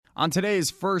On today's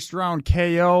first round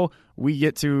KO, we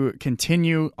get to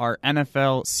continue our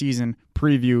NFL season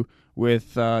preview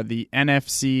with the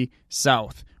NFC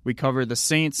South. We cover the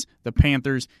Saints, the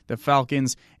Panthers, the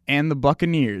Falcons, and the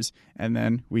Buccaneers. And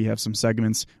then we have some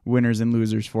segments, winners and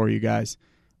losers for you guys.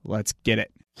 Let's get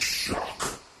it.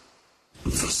 Shock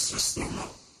the system.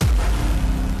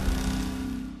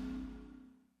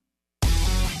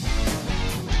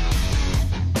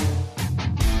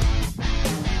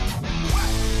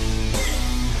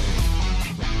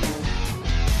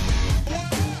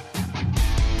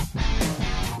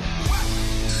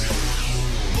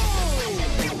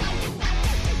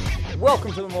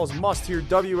 Welcome to the most must-hear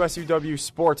WSUW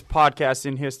sports podcast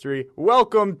in history.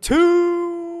 Welcome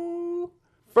to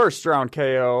First Round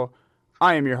KO.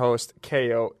 I am your host,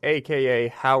 KO, a.k.a.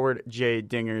 Howard J.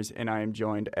 Dingers, and I am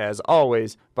joined, as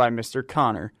always, by Mr.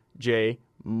 Connor J.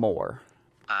 Moore.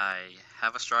 I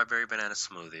have a strawberry banana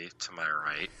smoothie to my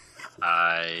right.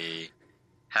 I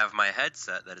have my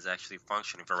headset that is actually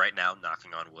functioning for right now,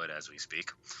 knocking on wood as we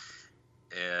speak.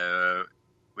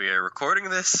 We are recording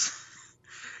this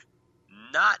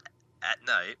not at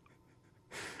night,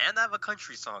 and I have a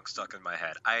country song stuck in my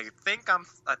head. I think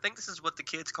this is what the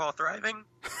kids call thriving.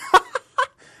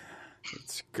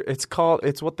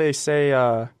 It's what they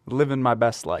say, living my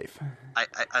best life. I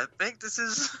think this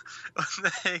is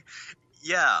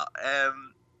yeah.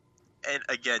 And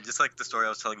again, just like the story I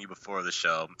was telling you before the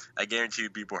show, I guarantee you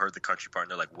people heard the country part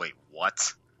and they're like, wait,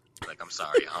 what? Like, I'm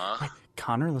sorry, huh?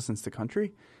 Connor listens to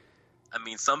country? I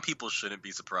mean, some people shouldn't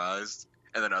be surprised,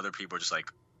 and then other people are just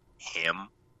like, him?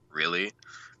 Really?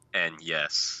 And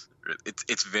yes,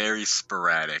 it's very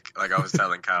sporadic. Like I was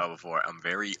telling Kyle before, I'm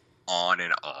very on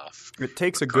and off. It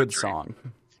takes a good song.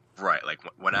 Right, like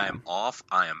when I am off,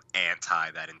 I am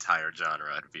anti that entire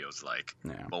genre, it feels like.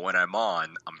 Yeah. But when I'm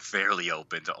on, I'm fairly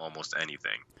open to almost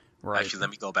anything. Right. Actually, let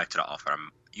me go back to the off.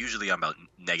 I'm about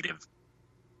negative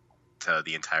to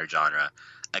the entire genre,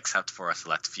 except for a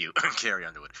select few. Carrie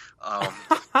Underwood.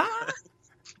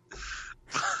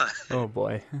 Oh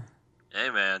boy. Hey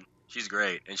man, she's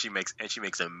great, and she makes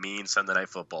a mean Sunday Night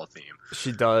Football theme.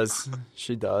 She does.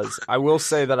 I will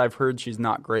say that I've heard she's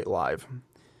not great live.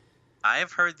 I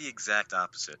have heard the exact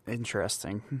opposite.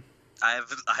 Interesting. I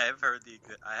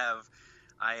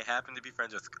happen to be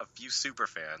friends with a few super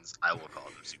fans. I will call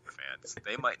them super fans.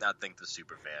 They might not think they're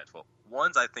super fans. Well,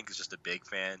 one's I think is just a big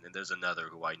fan, and there's another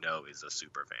who I know is a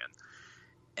super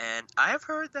fan. And I have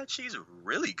heard that she's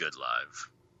really good live.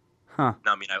 Huh.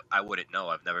 Now, I mean, I wouldn't know.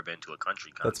 I've never been to a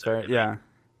country concert. That's fair, yeah. I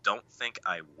don't think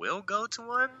I will go to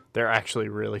one. They're actually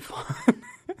really fun.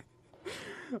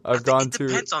 It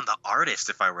depends on the artist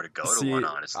if I were to go to one,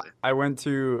 honestly. I went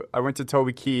to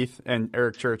Toby Keith, and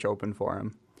Eric Church opened for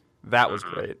him. That was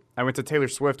great. I went to Taylor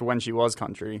Swift when she was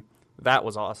country. That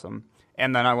was awesome.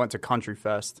 And then I went to Country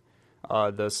Fest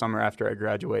the summer after I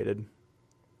graduated.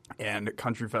 And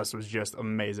Country Fest was just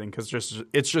amazing because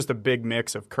it's just a big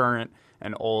mix of current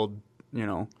and old,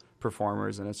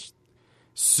 performers, and it's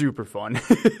super fun.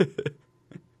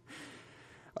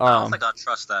 I don't think I'll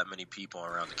trust that many people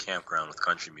around the campground with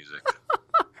country music.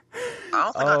 I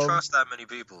don't think I trust that many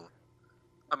people.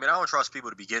 I mean, I don't trust people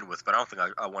to begin with, but I don't think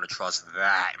I want to trust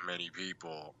that many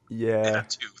people in a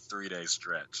 2-3 day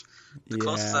stretch. The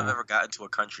closest I've ever gotten to a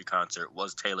country concert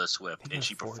was Taylor Swift, and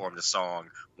she performed a song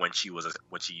when she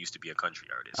used to be a country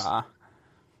artist.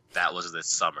 That was this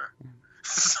summer.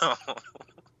 So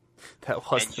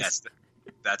that was. And yes,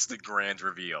 that's the grand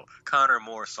reveal. Connor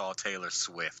Moore saw Taylor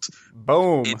Swift.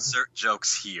 Boom. Insert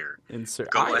jokes here.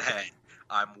 Go ahead.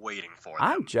 I'm waiting for them.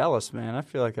 I'm jealous, man. I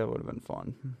feel like that would have been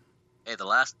fun. Hey, the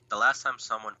last time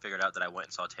someone figured out that I went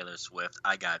and saw Taylor Swift,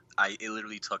 it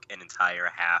literally took an entire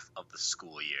half of the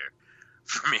school year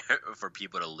for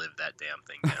people to live that damn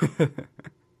thing down.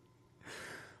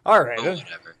 All right. But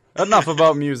whatever. Enough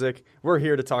about music. We're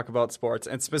here to talk about sports,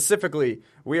 and specifically,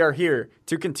 we are here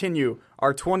to continue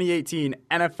our 2018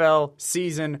 NFL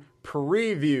season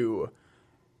preview.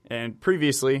 And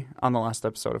previously, on the last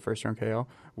episode of First Round KO,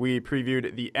 we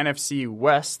previewed the NFC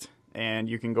West, and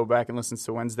you can go back and listen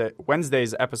to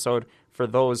Wednesday's episode for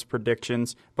those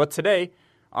predictions. But today,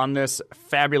 on this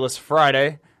fabulous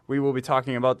Friday, we will be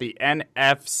talking about the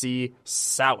NFC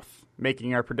South,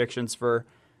 making our predictions for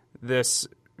this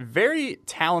very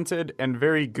talented and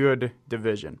very good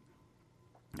division.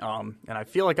 And I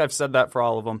feel like I've said that for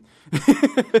all of them.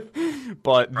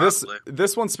 But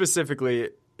this one specifically,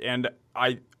 and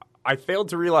I failed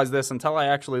to realize this until I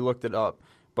actually looked it up,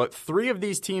 but 3 of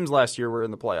these teams last year were in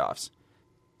the playoffs.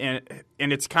 And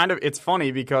it's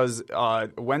funny because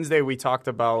Wednesday we talked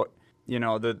about,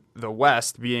 the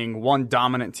West being one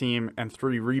dominant team and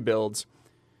 3 rebuilds.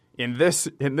 in this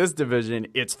division,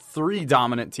 it's 3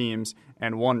 dominant teams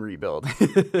and 1 rebuild.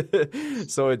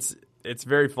 So it's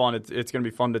very fun. It's going to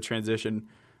be fun to transition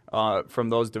from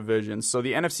those divisions. So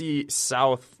the NFC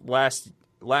South last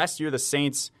year, the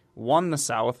Saints won the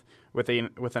South with an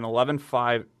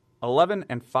 11-5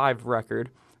 record.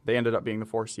 They ended up being the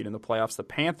 4th seed in the playoffs. The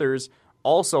Panthers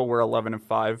also were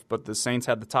 11-5, but the Saints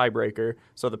had the tiebreaker.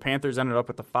 So the Panthers ended up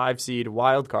with the 5 seed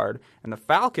wild card, and the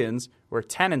Falcons were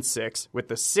 10-6 with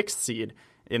the 6th seed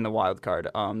in the wild card.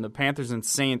 The Panthers and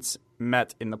Saints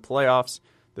met in the playoffs.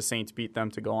 The Saints beat them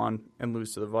to go on and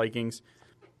lose to the Vikings.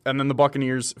 And then the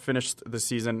Buccaneers finished the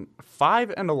season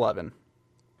 5-11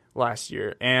 last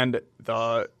year. And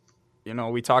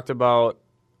we talked about,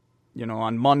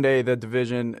 on Monday, the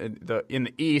division in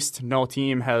the East, no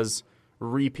team has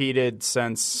repeated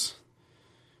since,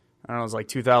 I don't know, it was like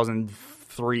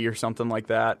 2003 or something like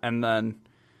that. And then,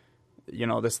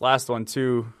 this last one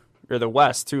too, or the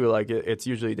West too, like it's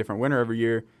usually a different winner every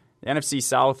year. The NFC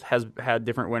South has had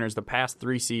different winners the past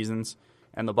 3 seasons,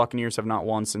 and the Buccaneers have not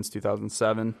won since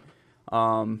 2007.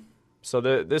 So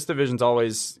this division's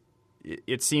always,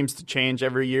 it seems to change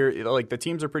every year. Like the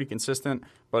teams are pretty consistent,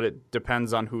 but it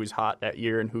depends on who's hot that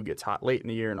year and who gets hot late in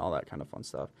the year and all that kind of fun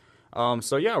stuff. We're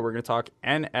going to talk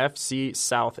NFC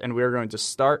South, and we're going to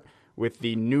start with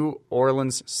the New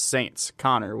Orleans Saints.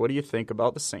 Connor, what do you think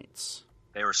about the Saints?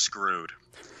 They were screwed.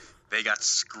 They got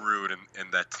screwed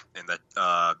in that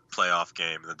playoff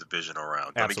game in the divisional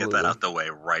round. Let me get that out the way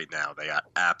right now. They got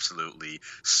absolutely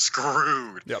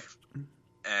screwed. Yep.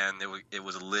 And it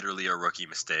was literally a rookie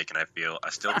mistake, and I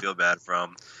still feel bad for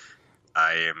him.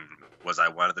 Was I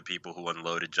one of the people who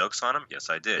unloaded jokes on him? Yes,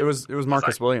 I did. It was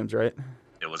Marcus Williams, right?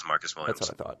 It was Marcus Williams.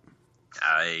 That's what I thought.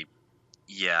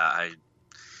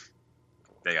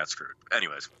 They got screwed.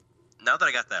 Anyways, now that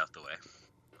I got that out the way,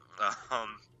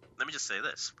 let me just say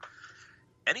this.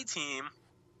 Any team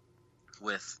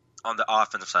on the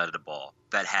offensive side of the ball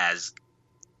that has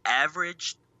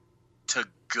average to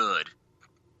good,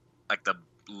 like the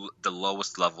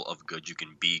lowest level of good you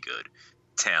can be good,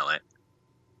 talent,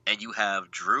 and you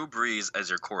have Drew Brees as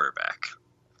your quarterback,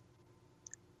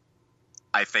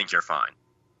 I think you're fine.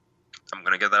 I'm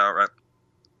going to get that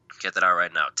out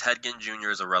right now. Ted Ginn Jr.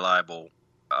 is a reliable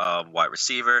wide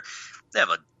receiver. They have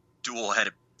a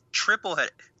dual-headed,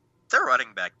 triple-headed. Their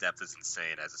running back depth is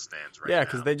insane as it stands right now. Yeah,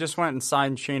 because they just went and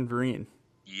signed Shane Vereen.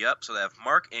 Yep, so they have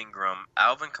Mark Ingram,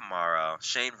 Alvin Kamara,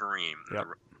 Shane Vereen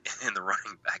in the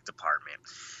running back department.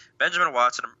 Benjamin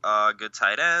Watson, good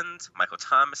tight end. Michael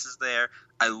Thomas is there.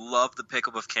 I love the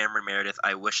pickup of Cameron Meredith.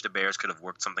 I wish the Bears could have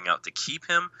worked something out to keep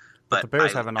him. But the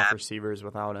Bears have enough receivers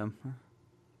without him.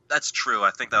 That's true.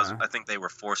 I think I think they were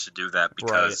forced to do that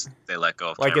because they let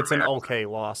go of Cameron it's Meredith. An okay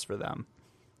loss for them.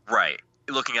 Right.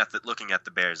 Looking at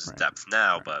the Bears' depth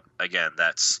now, but again,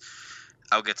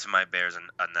 I'll get to my Bears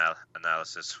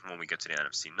analysis when we get to the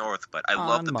NFC North. But I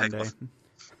love the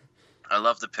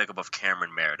pickup of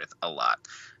Cameron Meredith a lot.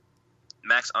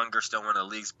 Max Unger still one of the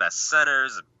league's best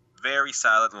centers, a very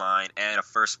solid line, and a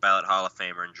first ballot Hall of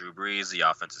Famer in Drew Brees. The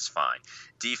offense is fine.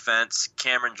 Defense,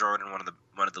 Cameron Jordan, one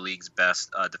of the league's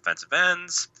best defensive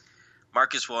ends.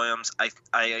 Marcus Williams,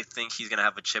 I think he's gonna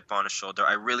have a chip on his shoulder.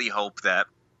 I really hope that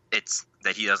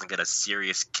he doesn't get a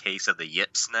serious case of the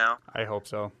yips now. I hope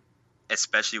so.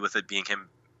 Especially with it being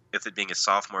his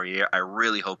sophomore year, I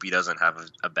really hope he doesn't have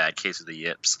a bad case of the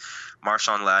yips.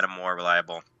 Marshawn Lattimore,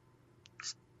 reliable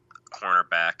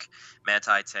cornerback.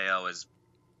 Manti Te'o has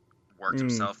worked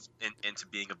himself into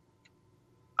being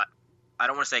I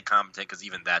don't want to say competent because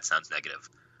even that sounds negative.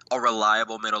 A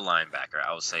reliable middle linebacker,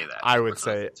 I will say that. I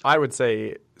would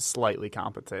say slightly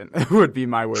competent would be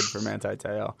my word for Manti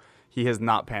Te'o. He has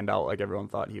not panned out like everyone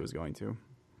thought he was going to.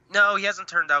 No, he hasn't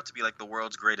turned out to be like the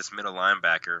world's greatest middle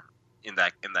linebacker in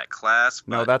that class.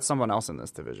 No, that's someone else in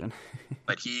this division.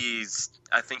 But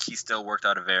I think he's still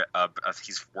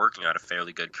he's working out a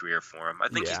fairly good career for him. I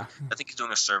think he's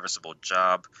doing a serviceable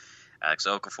job. Alex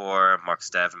Okafor, Marcus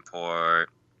Davenport.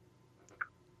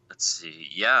 Let's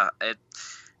see,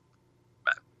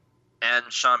 and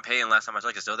Sean Payton. Last time I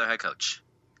checked, is still their head coach.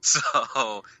 So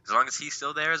as long as he's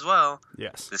still there as well,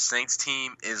 yes, the Saints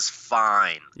team is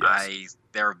fine. Yes.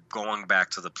 They're going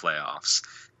back to the playoffs.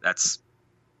 That's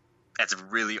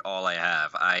really all I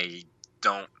have. I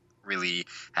don't really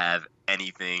have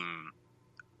anything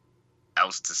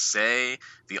else to say.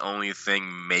 The only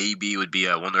thing maybe would be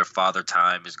I wonder if Father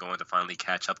Time is going to finally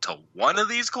catch up to one of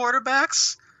these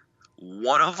quarterbacks.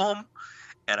 One of them.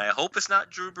 And I hope it's not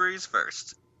Drew Brees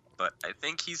first. But I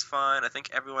think he's fine. I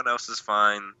think everyone else is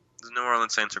fine. The New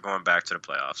Orleans Saints are going back to the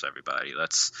playoffs, everybody.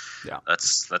 Let's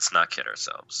not kid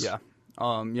ourselves. Yeah.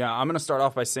 I'm going to start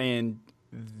off by saying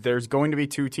there's going to be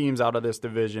 2 teams out of this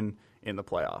division in the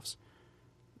playoffs.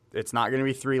 It's not going to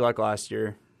be 3 like last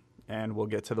year, and we'll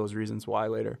get to those reasons why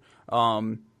later.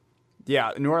 New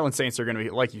Orleans Saints are going to be,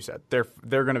 like you said, they're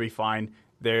going to be fine.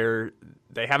 They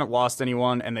haven't lost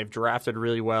anyone, and they've drafted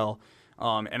really well.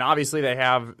 And obviously they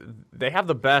have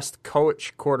the best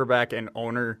coach, quarterback, and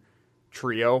owner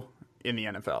trio in the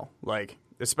NFL. Like,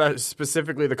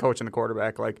 specifically the coach and the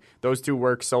quarterback. Like, those two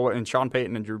work so well. And Sean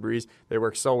Payton and Drew Brees, they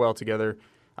work so well together.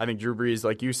 I think Drew Brees,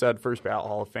 like you said, first ballot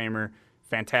Hall of Famer,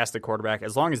 fantastic quarterback.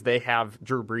 As long as they have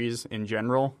Drew Brees in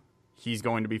general, he's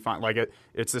going to be fine. Like,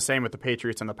 it's the same with the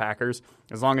Patriots and the Packers.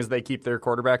 As long as they keep their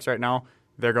quarterbacks right now,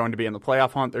 they're going to be in the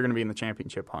playoff hunt. They're going to be in the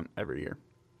championship hunt every year.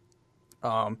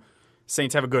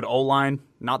 Saints have a good O-line,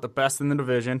 not the best in the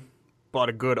division, but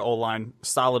a good O-line,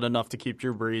 solid enough to keep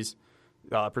Drew Brees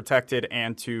protected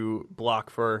and to block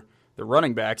for the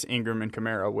running backs, Ingram and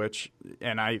Kamara,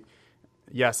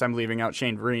 I'm leaving out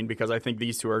Shane Vereen because I think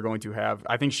these two are going to have –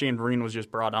 I think Shane Vereen was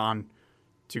just brought on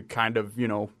to kind of,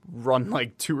 run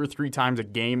like 2 or 3 times a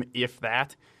game, if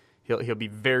that. He'll be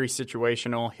very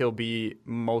situational. He'll be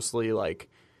mostly like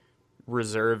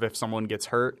reserve if someone gets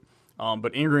hurt.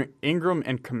 But Ingram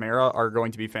and Kamara are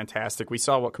going to be fantastic. We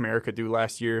saw what Kamara could do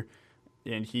last year,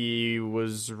 and he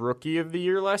was Rookie of the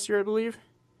Year last year, I believe.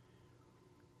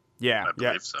 Yeah, I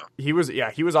believe so. He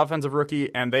was Offensive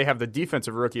Rookie, and they have the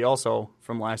Defensive Rookie also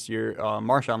from last year,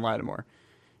 Marshawn Lattimore.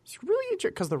 It's really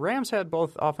interesting because the Rams had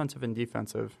both offensive and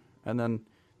defensive, and then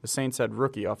the Saints had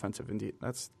Rookie offensive and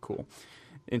That's cool.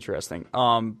 Interesting.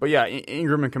 But yeah,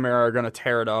 Ingram and Kamara are going to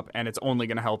tear it up, and it's only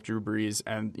going to help Drew Brees,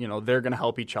 and they're going to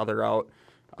help each other out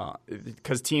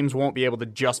because teams won't be able to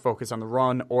just focus on the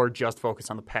run or just focus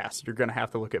on the pass. You're going to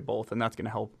have to look at both, and that's going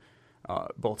to help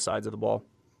both sides of the ball.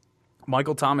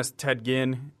 Michael Thomas, Ted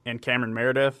Ginn, and Cameron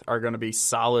Meredith are going to be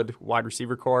solid wide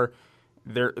receiver core.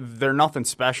 They're nothing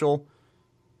special,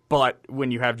 but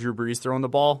when you have Drew Brees throwing the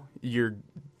ball,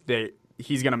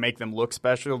 he's going to make them look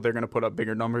special. They're going to put up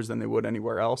bigger numbers than they would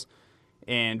anywhere else.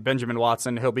 And Benjamin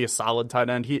Watson, he'll be a solid tight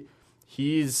end.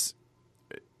 He's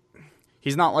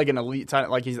not like an elite tight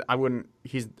end. Like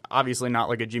he's obviously not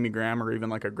like a Jimmy Graham or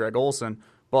even like a Greg Olsen,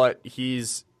 but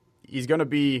he's going to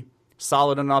be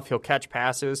solid enough. He'll catch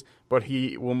passes, but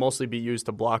he will mostly be used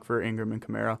to block for Ingram and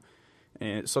Kamara.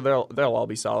 And so they'll all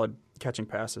be solid catching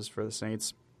passes for the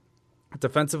Saints.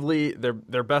 Defensively,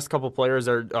 their best couple players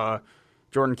are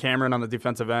Jordan Cameron on the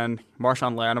defensive end,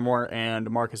 Marshawn Lattimore, and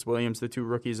Marcus Williams, the 2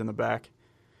 rookies in the back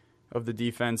of the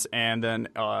defense. And then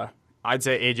I'd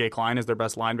say A.J. Klein is their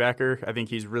best linebacker. I think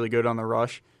he's really good on the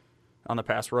rush, on the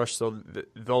pass rush. So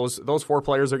those 4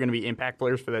 players are going to be impact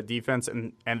players for that defense.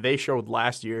 And they showed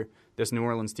last year, this New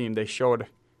Orleans team, they showed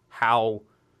how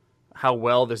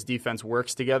well this defense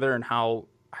works together and how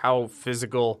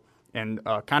physical and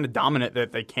kind of dominant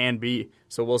that they can be.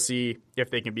 So we'll see if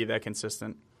they can be that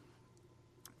consistent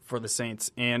for the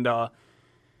Saints. And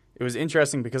it was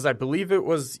interesting because I believe it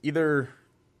was either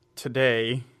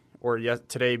today or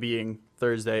today being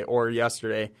Thursday or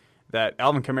yesterday that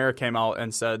Alvin Kamara came out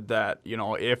and said that,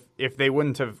 if they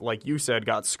wouldn't have, like you said,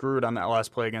 got screwed on that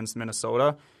last play against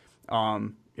Minnesota,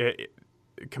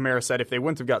 Kamara said if they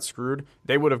wouldn't have got screwed,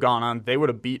 they would have gone on, they would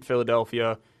have beat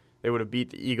Philadelphia, they would have beat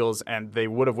the Eagles, and they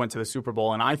would have went to the Super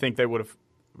Bowl. And I think they would have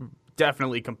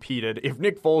definitely competed. If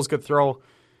Nick Foles could throw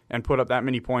and put up that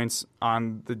many points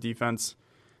on the defense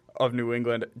of New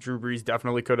England, Drew Brees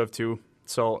definitely could have too.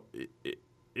 So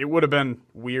it would have been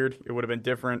weird. It would have been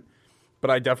different. But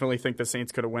I definitely think the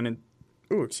Saints could have went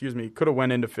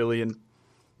into Philly and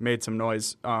made some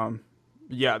noise. And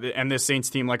this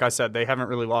Saints team, like I said, they haven't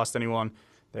really lost anyone.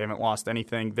 They haven't lost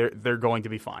anything. They're going to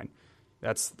be fine.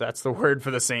 That's the word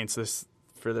for the Saints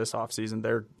for this offseason.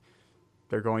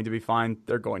 They're going to be fine.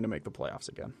 They're going to make the playoffs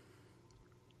again.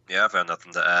 Yeah, I've got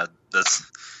nothing to add. This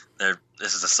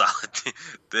is a solid team.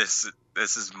 This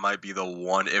might be the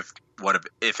one,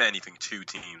 if anything, 2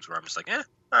 teams where I'm just like,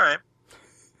 all right.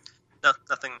 No,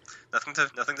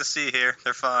 nothing to see here.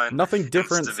 They're fine. Nothing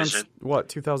different since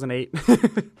 2008.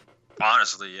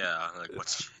 Honestly, yeah. Like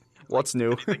what's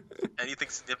new? Anything.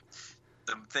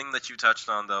 The thing that you touched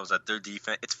on though is that their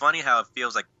defense. It's funny how it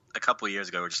feels like a couple of years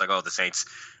ago we're just like, oh, the Saints,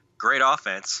 great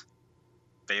offense.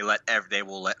 They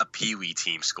will let a peewee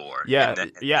team score. Yeah,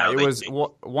 it was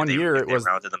one year. It was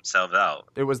rounded themselves out.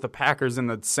 It was the Packers and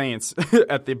the Saints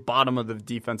at the bottom of the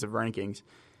defensive rankings.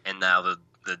 And now the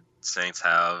Saints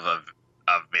have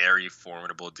a very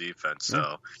formidable defense.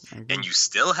 So, and you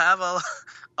still have a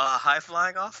high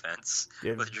flying offense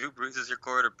with Drew Brees as your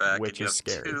quarterback, which is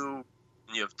scary.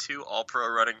 You have 2 All-Pro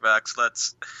running backs.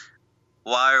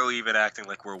 Why are we even acting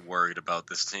like we're worried about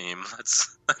this team?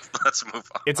 Let's move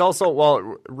on. It's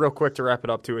also, real quick to wrap it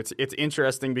up too. It's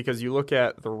interesting because you look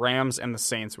at the Rams and the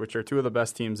Saints, which are two of the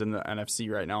best teams in the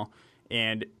NFC right now,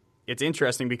 and it's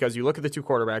interesting because you look at the two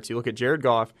quarterbacks. You look at Jared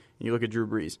Goff and you look at Drew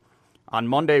Brees. On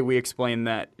Monday, we explained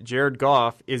that Jared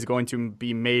Goff is going to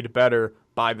be made better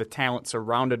by the talent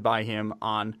surrounded by him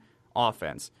on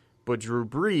offense, but Drew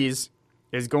Brees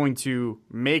is going to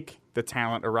make the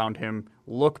talent around him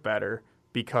look better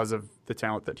because of the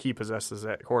talent that he possesses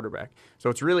at quarterback. So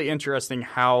it's really interesting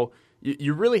how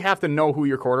you really have to know who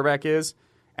your quarterback is,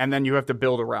 and then you have to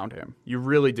build around him. You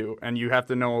really do. And you have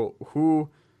to know who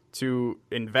to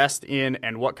invest in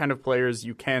and what kind of players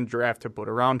you can draft to put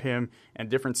around him and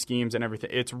different schemes and everything.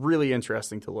 It's really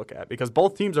interesting to look at because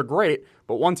both teams are great,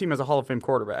 but one team has a Hall of Fame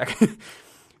quarterback.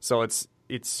 So it's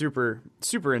super,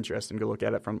 super interesting to look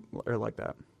at it like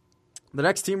that. The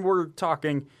next team we're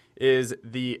talking is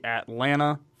the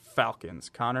Atlanta Falcons.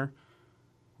 Connor,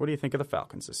 what do you think of the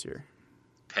Falcons this year?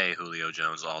 Pay Julio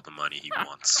Jones all the money he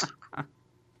wants.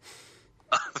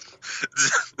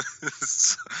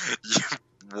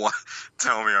 What?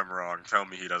 Tell me I'm wrong. Tell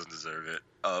me he doesn't deserve it.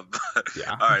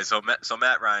 Yeah. All right, so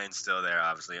Matt Ryan's still there,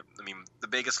 obviously. I mean, the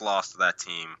biggest loss to that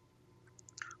team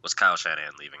was Kyle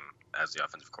Shanahan leaving as the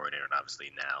offensive coordinator, and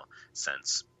obviously now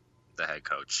since the head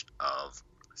coach of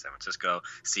San Francisco,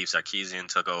 Steve Sarkisian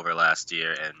took over last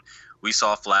year, and we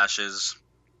saw flashes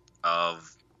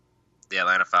of the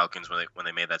Atlanta Falcons when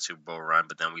they made that Super Bowl run,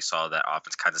 but then we saw that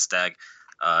offense kind of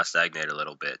stagnate a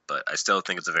little bit. But I still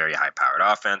think it's a very high-powered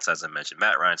offense. As I mentioned,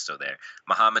 Matt Ryan's still there.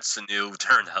 Mohamed Sanu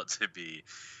turned out to be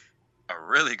a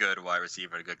really good wide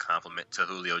receiver, a good complement to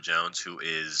Julio Jones, who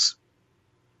is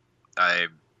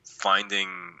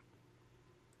finding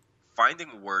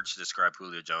words to describe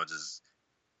Julio Jones is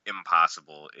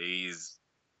impossible. He's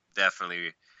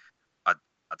definitely a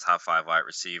top 5 wide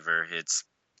receiver. It's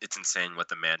insane what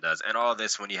the man does. And all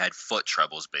this when he had foot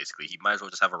troubles, basically. He might as well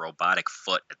just have a robotic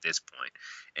foot at this point,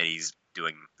 and he's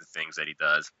doing the things that he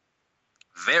does.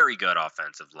 Very good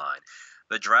offensive line.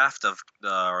 The draft of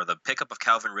the pickup of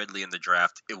Calvin Ridley in the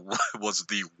draft, it was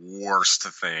the worst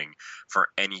thing for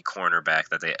any cornerback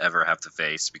that they ever have to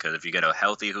face, because if you get a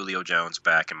healthy Julio Jones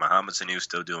back and Mohamed Sanu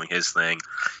still doing his thing,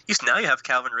 now you have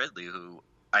Calvin Ridley, who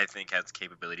I think has the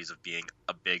capabilities of being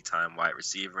a big-time wide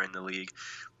receiver in the league.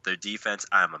 Their defense,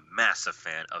 I'm a massive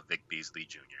fan of Vic Beasley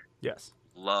Jr. Yes.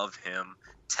 Love him.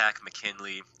 Tack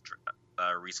McKinley,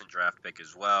 a recent draft pick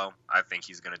as well. I think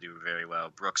he's going to do very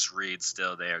well. Brooks Reed,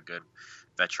 still there, good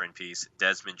veteran piece.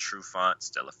 Desmond Trufant,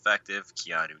 still effective.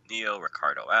 Keanu Neal,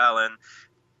 Ricardo Allen.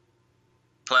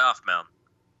 Playoff mound.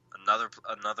 Another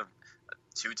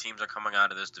 2 teams are coming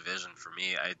out of this division for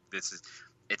me.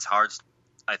 It's hard.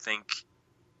 I think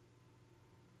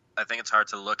it's hard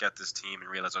to look at this team and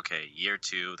realize, okay, year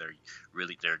 2,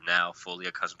 they're now fully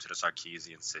accustomed to the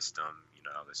Sarkisian system. You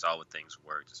know, they saw what things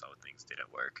worked, they saw what things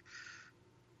didn't work.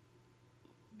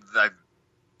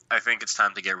 I think it's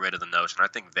time to get rid of the notion. I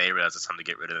think they realize it's time to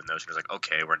get rid of the notion. It's like,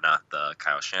 okay, we're not the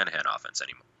Kyle Shanahan offense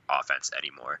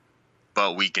anymore,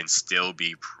 but we can still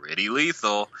be pretty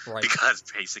lethal, right? Because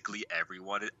basically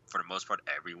everyone, for the most part,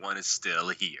 everyone is still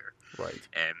here, right?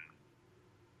 And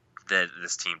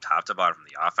this team, top to bottom, from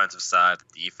the offensive side,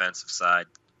 the defensive side,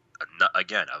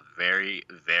 again, a very,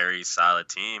 very solid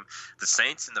team. The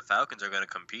Saints and the Falcons are going to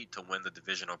compete to win the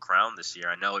divisional crown this year.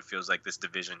 I know it feels like this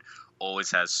division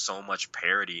always has so much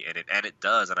parity in it, and it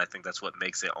does, and I think that's what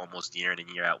makes it almost year in and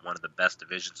year out one of the best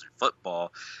divisions in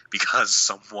football, because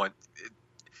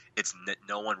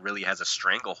no one really has a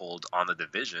stranglehold on the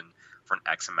division for an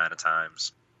X amount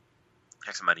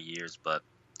of years, but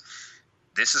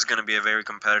this is going to be a very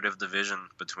competitive division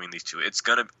between these two.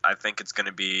 I think it's going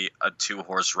to be a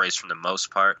 2-horse race for the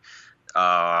most part.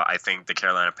 I think the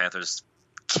Carolina Panthers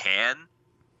can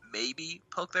maybe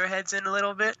poke their heads in a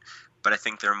little bit, but I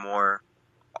think they're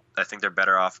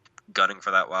better off gunning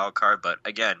for that wild card. But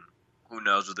again, who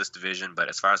knows with this division? But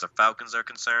as far as the Falcons are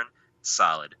concerned,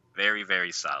 solid, very,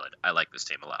 very solid. I like this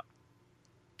team a lot.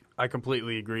 I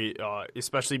completely agree,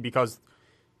 especially because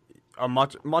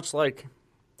much like.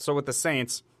 So with the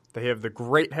Saints, they have the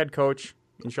great head coach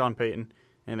in Sean Payton,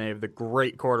 and they have the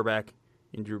great quarterback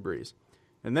in Drew Brees.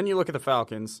 And then you look at the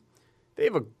Falcons, they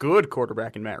have a good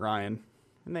quarterback in Matt Ryan,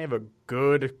 and they have a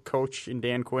good coach in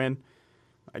Dan Quinn.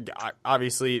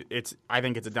 Obviously, I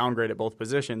think it's a downgrade at both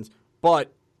positions,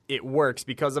 but it works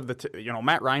because of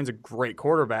Matt Ryan's a great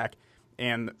quarterback,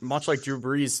 and much like Drew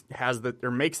Brees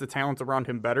makes the talent around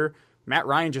him better, Matt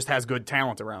Ryan just has good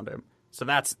talent around him. So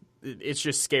it's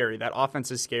just scary. That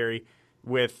offense is scary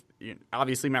with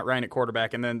obviously Matt Ryan at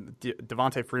quarterback and then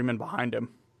Devontae Freeman behind him.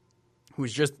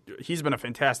 he's been a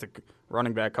fantastic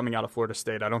running back coming out of Florida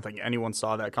State. I don't think anyone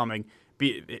saw that coming.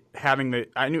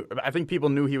 I think people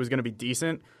knew he was going to be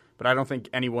decent, but I don't think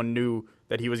anyone knew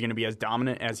that he was going to be as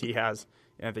dominant as he has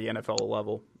at the NFL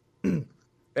level.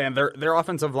 And their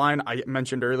offensive line, I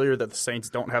mentioned earlier that the Saints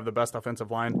don't have the best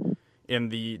offensive line in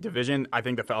the division. I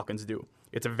think the Falcons do.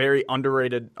 It's a very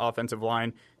underrated offensive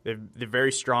line. They're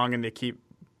very strong, and they keep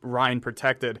Ryan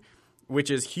protected,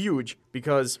 which is huge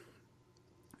because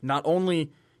not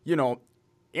only,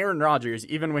 Aaron Rodgers,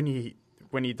 even when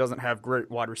he doesn't have great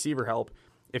wide receiver help,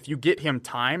 if you get him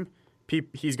time,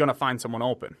 he's going to find someone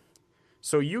open.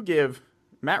 So you give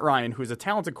Matt Ryan, who's a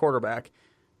talented quarterback,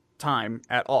 time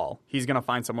at all, he's going to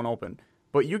find someone open.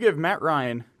 But you give Matt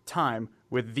Ryan time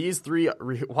with these three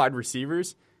wide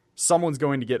receivers, someone's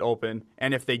going to get open,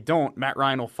 and if they don't, Matt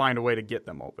Ryan will find a way to get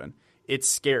them open. It's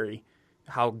scary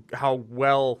how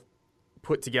well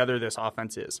put together this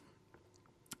offense is.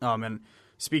 And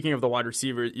speaking of the wide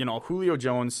receiver, Julio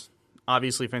Jones,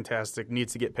 obviously fantastic,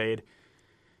 needs to get paid,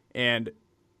 and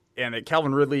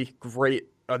Calvin Ridley,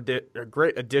 a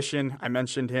great addition. I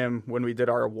mentioned him when we did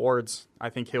our awards. I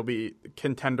think he'll be a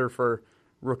contender for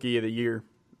Rookie of the Year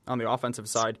on the offensive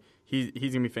side. He's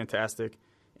going to be fantastic.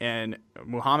 And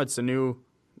Mohamed Sanu,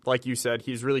 like you said,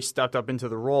 he's really stepped up into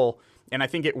the role. And I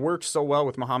think it works so well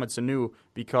with Mohamed Sanu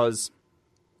because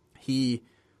Julio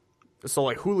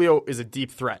is a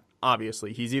deep threat,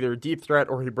 obviously. He's either a deep threat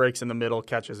or he breaks in the middle,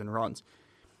 catches and runs.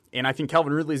 And I think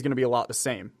Calvin Ridley is going to be a lot the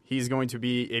same. He's going to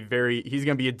be a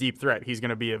deep threat. He's going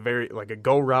to be a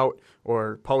go route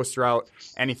or post route,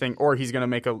 anything, or he's going to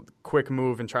make a quick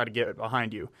move and try to get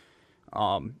behind you.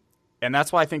 And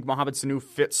that's why I think Mohamed Sanu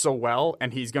fits so well,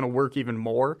 and he's going to work even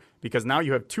more because now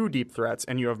you have two deep threats,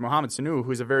 and you have Mohamed Sanu,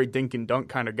 who's a very dink and dunk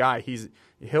kind of guy.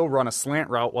 He'll run a slant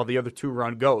route while the other two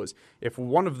run goes. If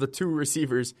one of the two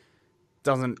receivers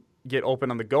doesn't get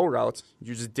open on the go routes,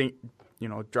 you just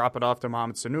drop it off to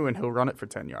Mohamed Sanu, and he'll run it for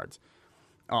 10 yards.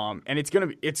 And it's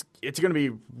gonna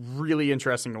be really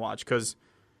interesting to watch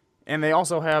and they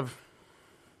also have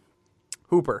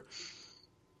Hooper,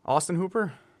 Austin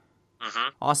Hooper. Mm-hmm.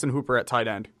 Austin Hooper at tight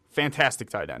end. Fantastic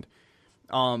tight end.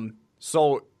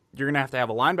 So you're going to have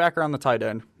a linebacker on the tight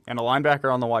end and a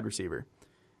linebacker on the wide receiver.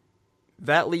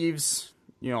 That leaves,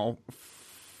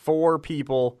 4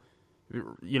 people,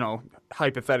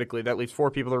 hypothetically, that leaves 4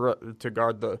 people to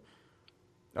guard the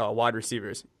wide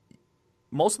receivers.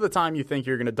 Most of the time you think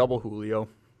you're going to double Julio,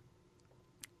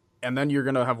 and then you're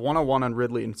going to have one-on-one on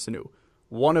Ridley and Sanu.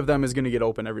 One of them is going to get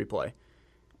open every play.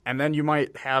 And then you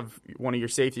might have one of your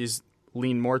safeties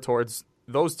lean more towards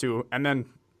those two, and then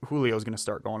Julio's going to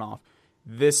start going off.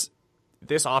 This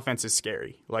offense is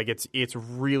scary. It's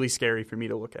really scary for me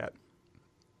to look at.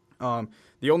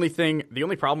 The only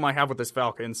problem I have with this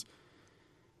Falcons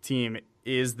team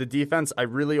is the defense. I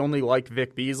really only like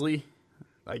Vic Beasley.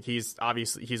 He's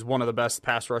one of the best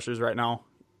pass rushers right now,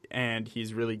 and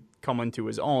he's really come into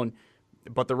his own.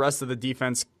 But the rest of the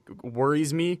defense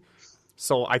worries me.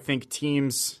 So I think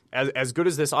teams, as good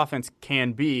as this offense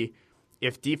can be,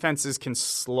 if defenses can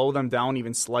slow them down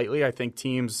even slightly, I think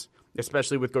teams,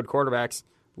 especially with good quarterbacks,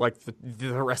 like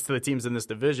the rest of the teams in this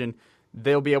division,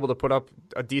 they'll be able to put up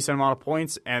a decent amount of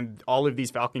points, and all of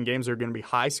these Falcon games are going to be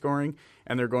high scoring,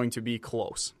 and they're going to be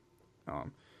close.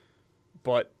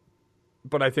 But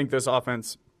I think this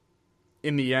offense,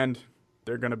 in the end,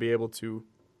 they're going to be able to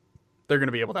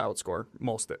outscore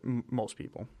most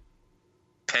people.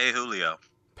 Pay Julio.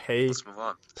 Let's move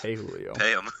on. Pay Julio.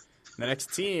 Pay him. The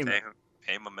next team.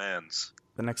 Pay my mans.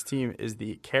 The next team is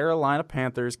the Carolina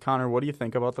Panthers. Connor, what do you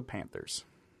think about the Panthers?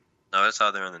 Notice how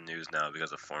they're in the news now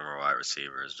because a former wide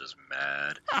receiver is just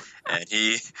mad.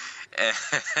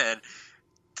 and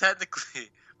technically,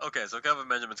 okay, so Kelvin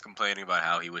Benjamin's complaining about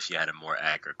how he wished he had a more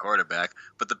accurate quarterback,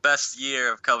 but the best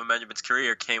year of Kelvin Benjamin's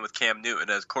career came with Cam Newton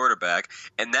as quarterback,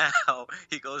 and now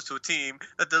he goes to a team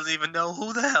that doesn't even know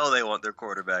who the hell they want their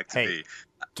quarterback to be.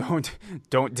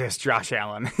 Don't diss Josh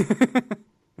Allen.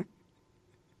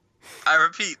 I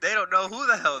repeat, they don't know who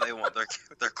the hell they want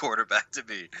their quarterback to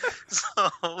be. So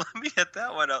let me get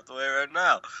that one out the way right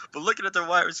now. But looking at the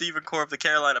wide receiver core of the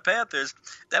Carolina Panthers,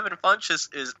 Devin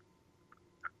Funchess is,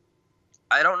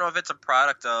 I don't know if it's a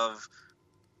product of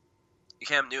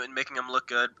Cam Newton making him look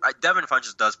good. Devin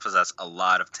Funchess does possess a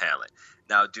lot of talent.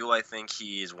 Now, do I think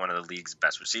he is one of the league's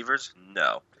best receivers?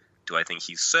 No. Do I think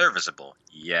he's serviceable?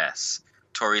 Yes.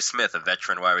 Torrey Smith, a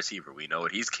veteran wide receiver. We know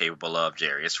what he's capable of.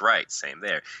 Jarius Wright, same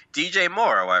there. DJ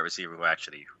Moore, a wide receiver who I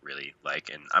actually really like.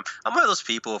 And I'm one of those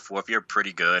people, if you're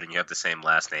pretty good and you have the same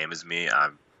last name as me,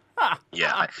 I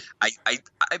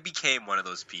became one of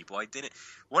those people.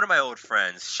 One of my old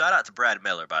friends, shout out to Brad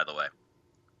Miller, by the way.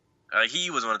 He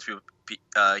was one of the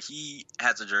people. He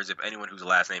has a jersey of anyone whose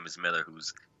last name is Miller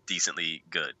who's decently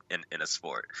good in a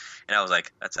sport. And I was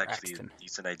like, that's actually Braxton. a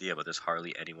decent idea, but there's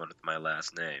hardly anyone with my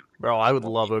last name. Bro, I would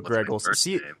Well, love a with Greg my Olson. first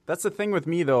See, name. that's the thing with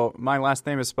me, though. My last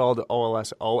name is spelled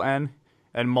Olson,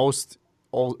 and most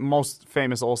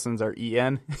famous Olsons are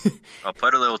En. I'll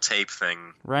put a little tape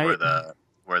thing Right.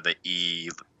 where the E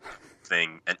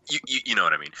thing, and you know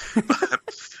what I mean.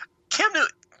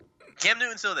 Cam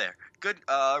Newton's still there. Good,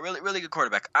 really really good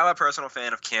quarterback. I'm a personal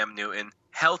fan of Cam Newton.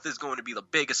 Health is going to be the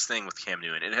biggest thing with Cam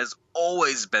Newton. It has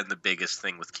always been the biggest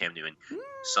thing with Cam Newton.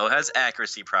 So has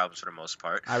accuracy problems for the most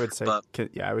part. I would say, But-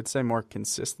 I would say more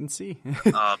consistency.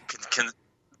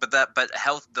 But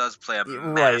health does play a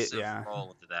Right, massive yeah.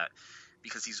 role into that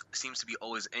because he seems to be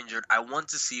always injured. I want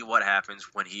to see what happens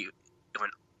when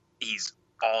he's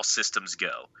all systems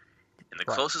go. And the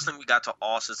Right. closest thing we got to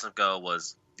all systems go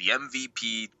was the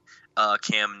MVP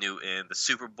Cam Newton, the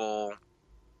Super Bowl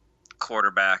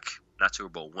quarterback, not Super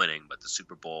Bowl winning, but the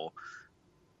Super Bowl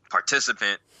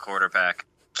participant quarterback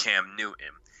Cam Newton.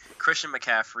 Christian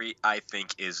McCaffrey, I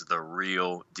think, is the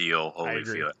real deal.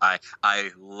 agree. Holyfield.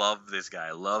 I love this guy.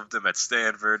 I loved him at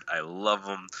Stanford. I love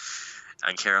him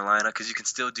in Carolina because you can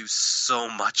still do so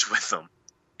much with him.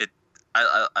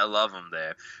 I love him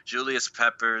there. Julius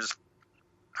Peppers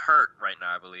hurt right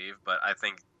now, I believe, but I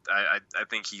think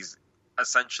he's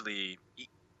essentially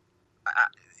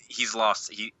he's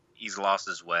lost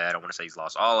his way. I don't want to say he's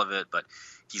lost all of it, but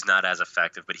he's not as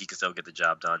effective. But he can still get the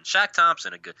job done. Shaq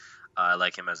Thompson, I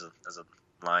like him as a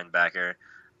linebacker.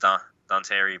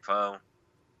 Dontari Poe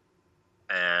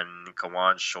and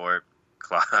Kawan Short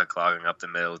clogging up the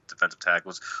middle defensive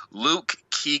tackles. Luke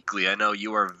Kuechly, I know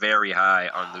you are very high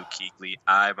on Luke Kuechly.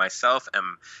 I myself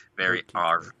am very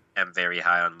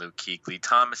high on Luke Kuechly.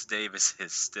 Thomas Davis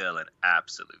is still an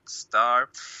absolute star.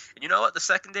 And you know what? The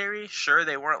secondary, sure,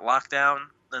 they weren't locked down,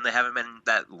 and they haven't been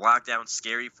that lockdown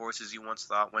scary forces you once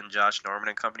thought when Josh Norman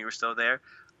and company were still there,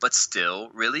 but still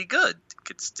really good.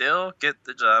 Could still get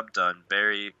the job done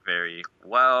very, very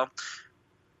well.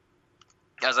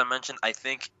 As I mentioned, I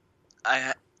think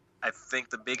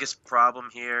the biggest problem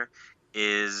here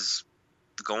is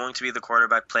going to be the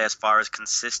quarterback play as far as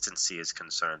consistency is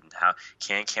concerned. How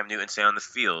can Cam Newton stay on the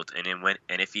field? And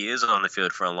if he is on the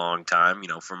field for a long time,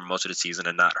 for most of the season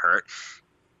and not hurt,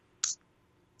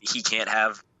 he can't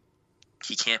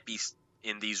be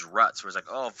in these ruts where it's like,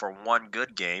 oh, for one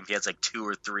good game, he has like 2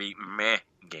 or 3 meh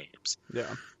games.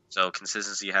 Yeah. So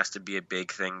consistency has to be a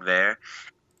big thing there.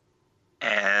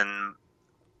 And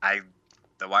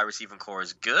the wide receiving core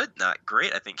is good, not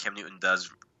great. I think Cam Newton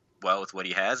does well with what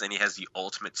he has, and he has the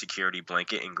ultimate security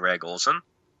blanket in Greg Olson.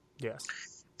 Yes.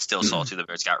 Still salty the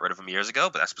Bears got rid of him years ago,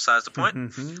 but that's besides the point.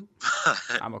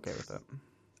 I'm okay with that.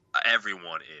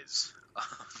 Everyone is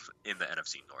in the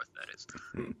NFC North, that is.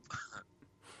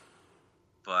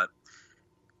 But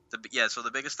so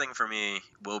the biggest thing for me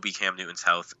will be Cam Newton's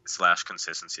health /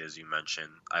 consistency, as you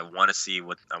mentioned. I want to see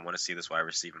this wide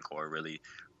receiving core really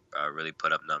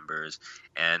put up numbers.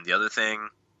 And the other thing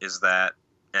is that,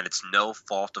 and it's no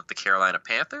fault of the Carolina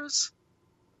Panthers,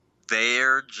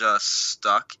 they're just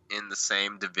stuck in the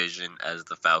same division as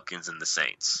the Falcons and the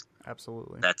Saints.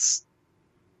 Absolutely. That's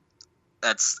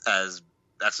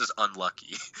just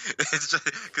unlucky. It's just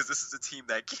because this is a team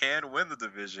that can win the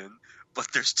division, but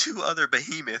there's 2 other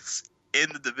behemoths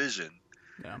in the division.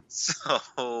 Yeah.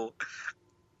 So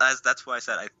that's why I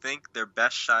said I think their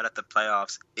best shot at the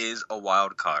playoffs is a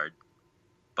wild card.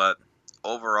 But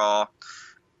overall,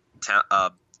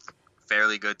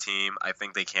 fairly good team. I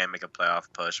think they can make a playoff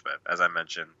push, but as I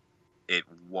mentioned, it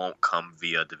won't come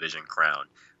via division crown,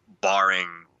 barring,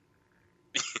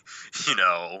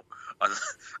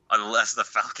 unless the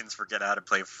Falcons forget how to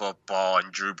play football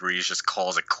and Drew Brees just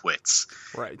calls it quits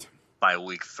Right. by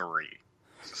week 3.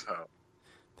 So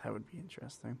That would be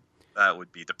interesting. that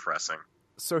would be depressing.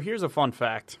 So here's a fun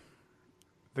fact.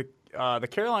 The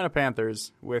Carolina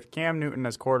Panthers, with Cam Newton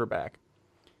as quarterback,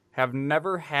 have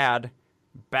never had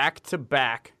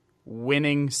back-to-back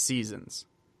winning seasons.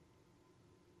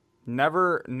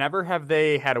 Never have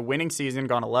they had a winning season,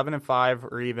 gone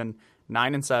 11-5 or even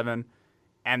 9-7,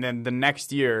 and then the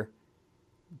next year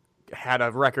had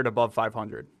a record above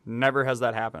 500. Never has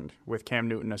that happened with Cam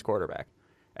Newton as quarterback.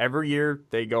 Every year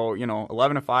they go,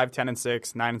 11-5,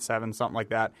 10-6, 9-7, something like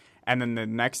that, and then the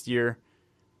next year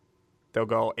they'll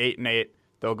go 8-8.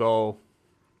 They'll go,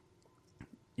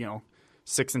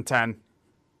 6-10.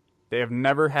 They have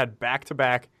never had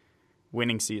back-to-back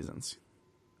winning seasons.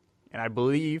 And I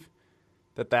believe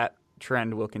that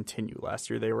trend will continue. Last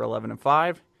year they were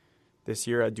 11-5. This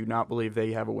year I do not believe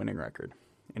they have a winning record.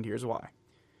 And here's why.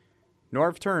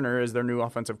 Norv Turner is their new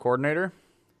offensive coordinator.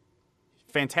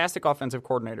 Fantastic offensive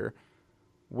coordinator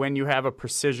when you have a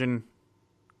precision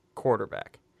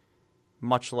quarterback,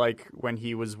 much like when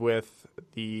he was with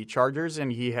the Chargers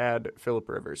and he had Phillip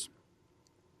Rivers.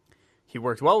 He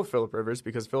worked well with Phillip Rivers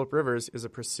because Phillip Rivers is a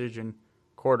precision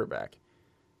quarterback.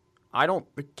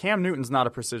 Cam Newton's not a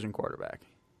precision quarterback.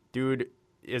 Dude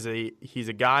he's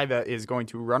a guy that is going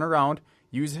to run around,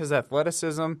 use his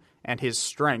athleticism and his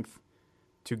strength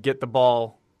to get the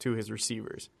ball to his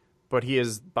receivers. But he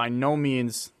is by no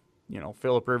means,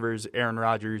 Phillip Rivers, Aaron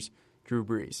Rodgers, Drew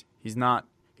Brees. He's not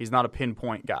a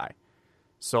pinpoint guy.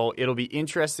 So it'll be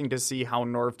interesting to see how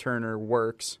Norv Turner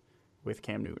works with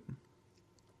Cam Newton.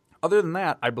 Other than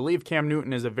that, I believe Cam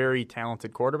Newton is a very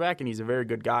talented quarterback, and he's a very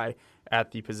good guy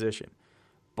at the position.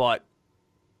 But,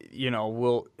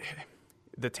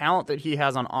 the talent that he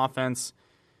has on offense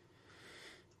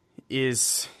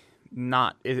is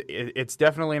not. It's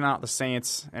definitely not the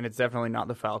Saints, and it's definitely not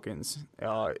the Falcons.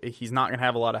 He's not going to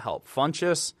have a lot of help.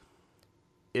 Funchess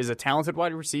is a talented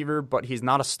wide receiver, but he's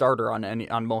not a starter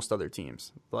on most other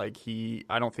teams. I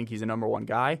don't think he's a number one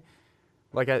guy.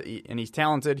 And he's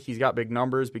talented. He's got big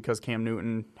numbers because Cam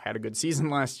Newton had a good season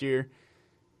last year.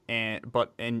 And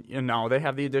now they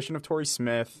have the addition of Torrey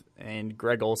Smith, and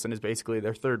Greg Olsen is basically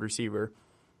their third receiver.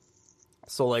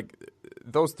 So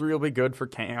those three will be good for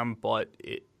Cam, but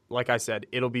like I said,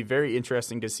 it'll be very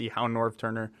interesting to see how Norv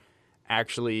Turner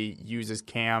actually uses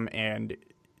Cam and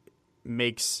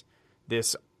makes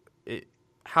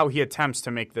how he attempts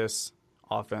to make this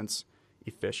offense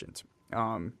efficient.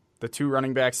 The two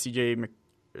running backs,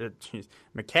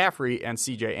 McCaffrey and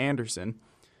C.J. Anderson,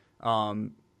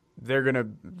 they're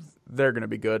gonna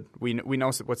be good. We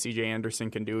know what C.J.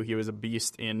 Anderson can do. He was a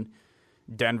beast in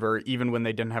Denver. Even when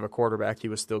they didn't have a quarterback, he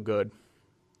was still good,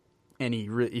 and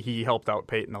he helped out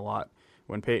Peyton a lot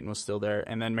when Peyton was still there.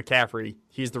 And then McCaffrey,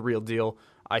 he's the real deal.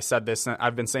 I said this.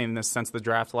 I've been saying this since the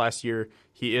draft last year.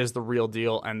 He is the real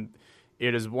deal, and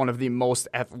it is one of the most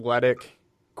athletic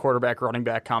quarterback-running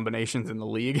back combinations in the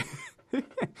league.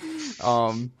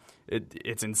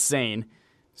 It's insane.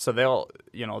 So they'll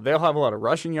have a lot of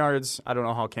rushing yards. I don't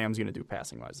know how Cam's going to do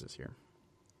passing-wise this year.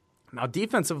 Now,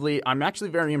 defensively, I'm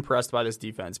actually very impressed by this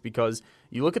defense because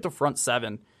you look at the front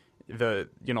seven, the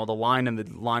line and the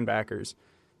linebackers.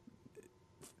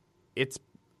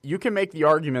 You can make the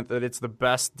argument that it's the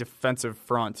best defensive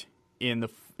front in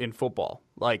football.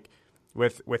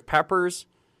 With Peppers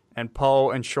and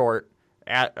Poe and Short,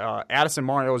 Addison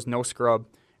Mario is no scrub,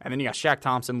 and then you got Shaq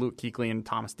Thompson, Luke Kuechly, and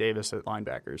Thomas Davis at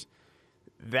linebackers.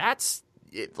 It's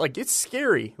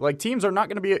scary. Teams are not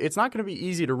going to be. It's not going to be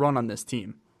easy to run on this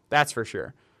team. That's for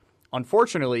sure.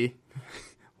 Unfortunately,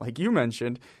 like you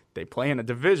mentioned, they play in a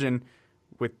division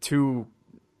with two,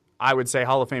 I would say,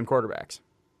 Hall of Fame quarterbacks.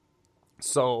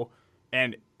 So,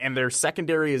 and their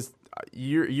secondary is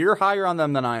you're higher on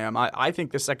them than I am. I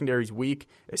think the secondary is weak,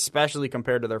 especially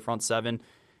compared to their front seven.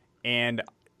 And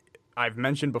I've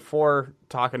mentioned before,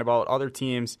 talking about other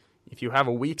teams, if you have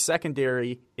a weak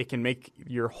secondary, it can make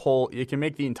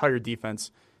the entire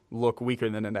defense look weaker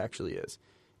than it actually is.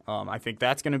 I think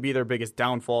that's going to be their biggest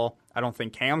downfall. I don't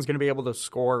think Cam's going to be able to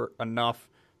score enough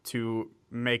to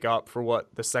make up for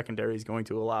what the secondary is going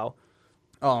to allow.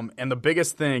 And the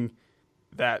biggest thing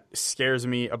that scares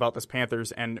me about this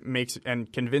Panthers and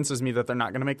convinces me that they're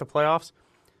not going to make the playoffs,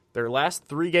 their last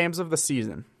 3 games of the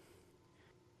season,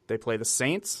 they play the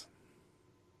Saints,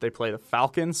 they play the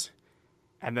Falcons,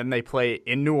 and then they play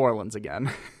in New Orleans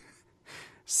again.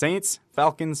 Saints,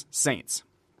 Falcons, Saints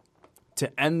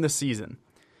to end the season.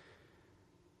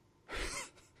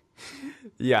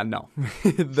 Yeah, no.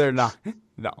 They're not.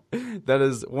 No. That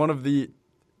is one of the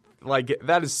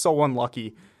that is so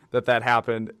unlucky that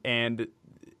happened, and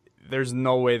there's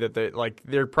no way that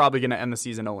they're probably going to end the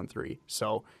season 0-3.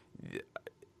 So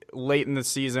late in the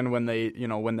season when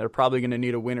they're probably going to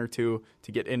need a win or two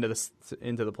to get into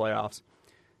the playoffs,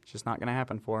 it's just not going to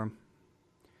happen for them.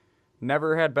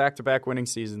 Never had back-to-back winning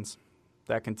seasons.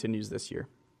 That continues this year.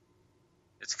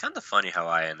 It's kind of funny how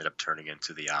I ended up turning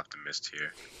into the optimist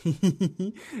here.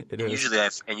 It is.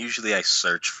 Usually I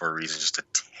search for reasons to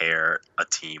tear a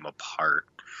team apart.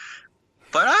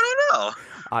 But I don't know.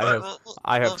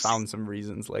 I have found some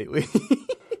reasons lately.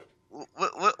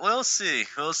 We'll see.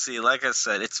 We'll see. Like I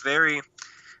said, I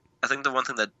think the one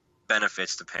thing that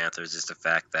benefits the Panthers is the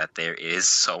fact that there is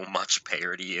so much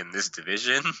parity in this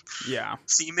division. Yeah.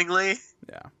 Seemingly.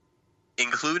 Yeah.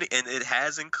 And it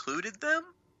has included them.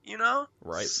 You know,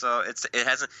 Right. So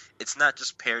it's not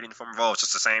just parity in the form of it's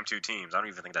just the same two teams. I don't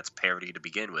even think that's parity to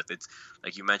begin with. It's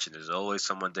like you mentioned, there's always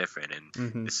someone different, and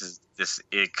Mm-hmm.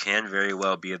 it can very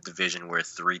well be a division where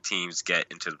 3 teams get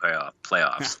into the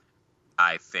playoffs.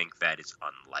 I think that is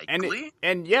unlikely.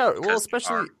 And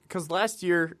especially because last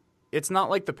year it's not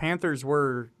like the Panthers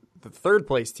were the third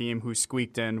place team who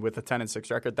squeaked in with a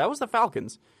 10-6 record. That was the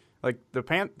Falcons. Like the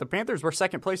Panthers were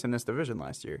second place in this division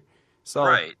last year. So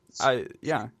right.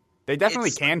 They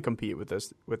definitely can compete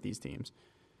with these teams.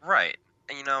 Right.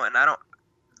 And I don't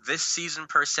this season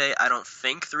per se, I don't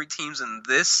think 3 teams in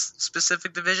this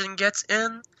specific division gets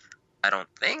in. I don't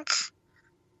think.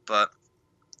 But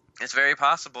it's very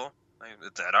possible.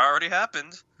 That already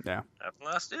happened. Yeah. Happened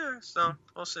last year, so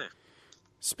we'll see.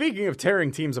 Speaking of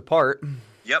tearing teams apart.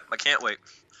 Yep, I can't wait.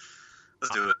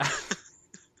 Let's do it.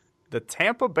 The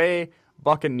Tampa Bay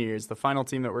Buccaneers, the final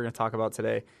team that we're going to talk about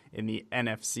today in the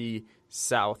NFC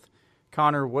South.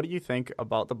 Connor, what do you think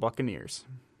about the Buccaneers?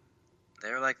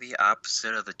 They're like the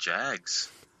opposite of the Jags.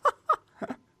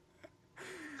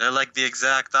 They're like the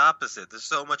exact opposite. There's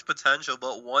so much potential,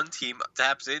 but one team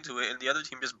taps into it and the other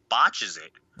team just botches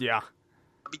it. Yeah.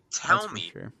 I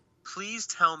mean, please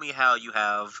tell me how you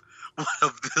have one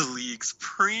of the league's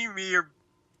premier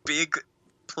big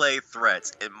play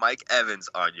threats and Mike Evans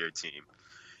on your team.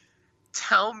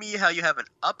 Tell me how you have an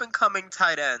up-and-coming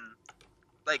tight end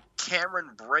like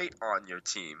Cameron Brate on your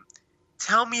team.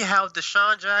 Tell me how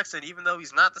Deshaun Jackson, even though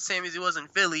he's not the same as he was in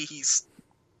Philly, he's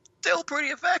still pretty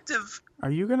effective. Are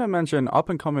you going to mention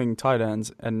up-and-coming tight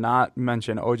ends and not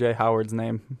mention O.J. Howard's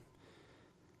name?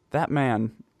 That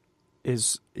man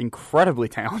is incredibly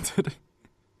talented.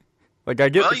 Like I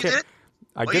get you did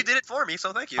it for me,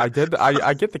 so thank you. I get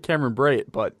the Cameron Brate,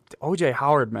 but O.J.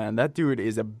 Howard, man, that dude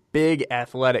is a big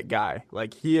athletic guy.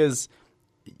 Like he is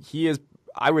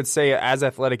I would say as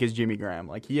athletic as Jimmy Graham.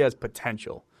 Like he has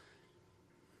potential.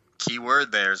 Key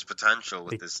word there is potential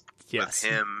with Yes.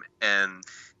 with him, and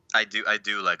I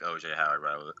do like O.J. Howard.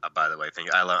 By the way,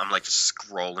 I'm like just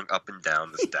scrolling up and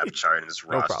down this depth chart in this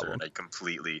roster, problem. and I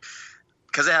completely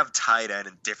because they have tight end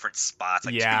in different spots.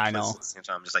 Like I know. At the same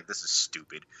time, I'm just like, this is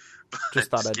stupid. Just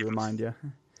thought I'd remind you.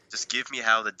 Just give me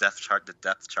how the depth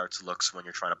charts looks when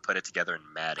you're trying to put it together in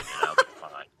Madden, and I'll be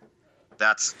fine.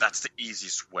 That's the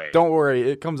easiest way. Don't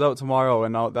worry, it comes out tomorrow,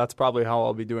 and that's probably how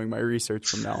I'll be doing my research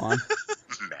from now on.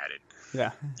 Madden.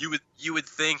 Yeah. You would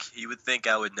think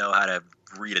I would know how to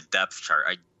read a depth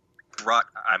chart.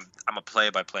 I'm a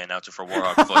play-by-play announcer for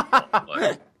Warhawk Football,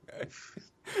 but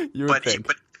You would think.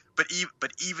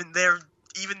 But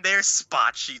even their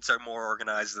spot sheets are more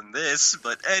organized than this.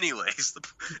 But anyways,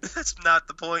 that's not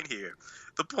the point here.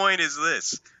 The point is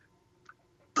this: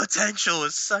 potential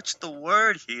is such the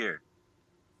word here,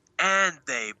 and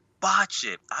they botch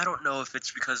it. I don't know if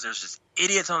it's because there's just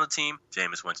idiots on the team.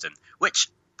 Jameis Winston, which,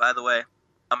 by the way,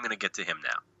 I'm gonna get to him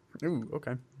now. Ooh,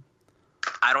 okay.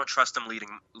 I don't trust him leading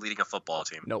a football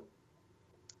team. Nope.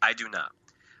 I do not.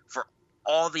 For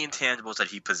all the intangibles that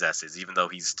he possesses, even though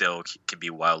he still can be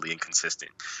wildly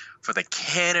inconsistent, for the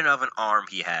cannon of an arm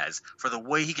he has, for the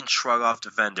way he can shrug off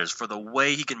defenders, for the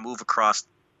way he can move across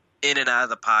in and out of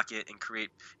the pocket and create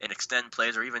and extend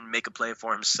plays or even make a play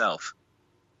for himself,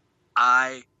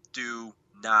 I do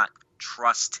not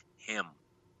trust him.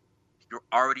 You're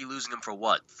already losing him for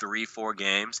what, 3-4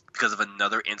 games because of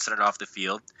another incident off the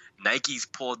field. Nike's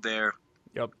pulled their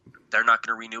Yep. They're not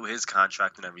going to renew his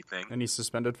contract and everything. And he's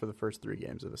suspended for the first 3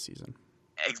 games of the season.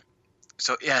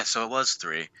 So it was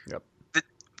 3. Yep.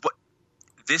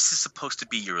 This is supposed to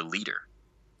be your leader.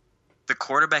 The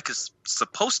quarterback is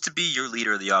supposed to be your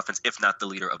leader of the offense, if not the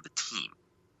leader of the team.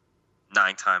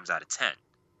 9 times out of 10.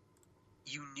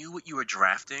 You knew what you were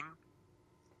drafting.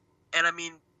 And I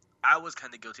mean, I was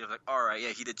kind of guilty of like, all right, yeah,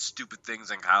 he did stupid things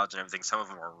in college and everything. Some of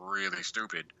them were really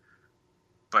stupid.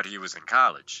 But he was in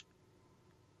college.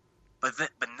 But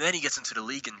then he gets into the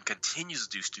league and continues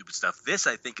to do stupid stuff. This,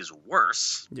 I think, is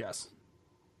worse. Yes.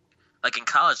 Like in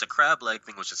college, the crab leg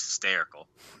thing was just hysterical.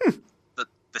 Then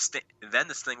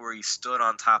this thing where he stood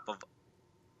on top of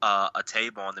a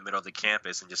table in the middle of the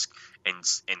campus and just and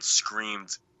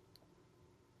screamed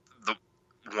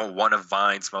one of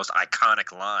Vine's most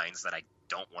iconic lines that I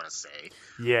don't want to say.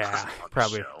 Yeah,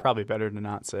 probably better to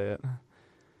not say it.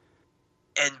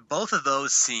 And both of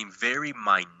those seem very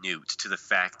minute to the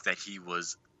fact that he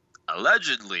was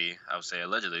allegedly, I would say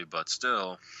allegedly, but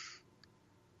still,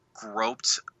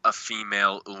 groped a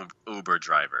female Uber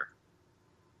driver.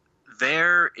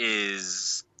 There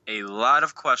is a lot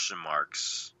of question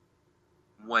marks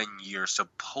when your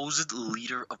supposed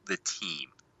leader of the team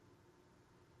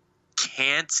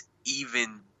can't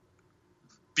even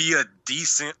be a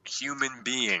decent human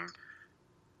being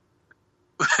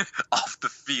off the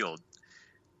field.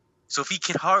 So if he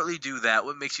can hardly do that,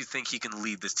 what makes you think he can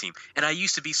lead this team? And I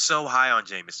used to be so high on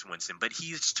Jameis Winston, but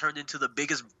he's turned into the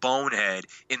biggest bonehead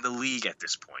in the league at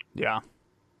this point. Yeah.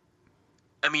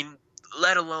 I mean,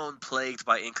 let alone plagued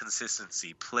by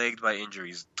inconsistency, plagued by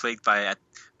injuries, plagued by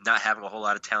not having a whole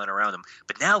lot of talent around him.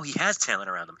 But now he has talent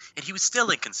around him, and he was still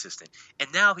inconsistent.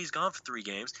 And now he's gone for 3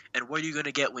 games, and what are you going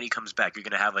to get when he comes back? You're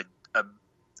going to have a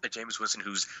Jameis Winston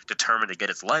who's determined to get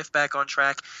his life back on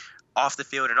track, off the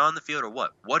field and on the field, or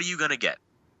what? What are you going to get?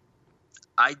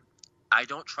 I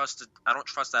don't trust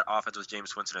that offense with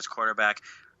Jameis Winston as quarterback.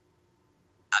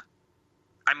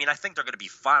 I mean, I think they're going to be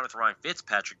fine with Ryan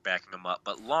Fitzpatrick backing them up,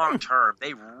 but long term,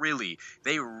 they really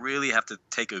have to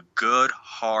take a good,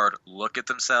 hard look at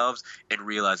themselves and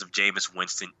realize if Jameis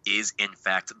Winston is in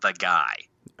fact the guy.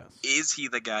 Yes. Is he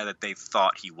the guy that they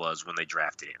thought he was when they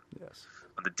drafted him? Yes.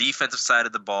 On the defensive side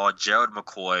of the ball, Gerald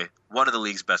McCoy, one of the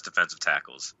league's best defensive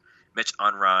tackles. Mitch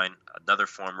Unrein, another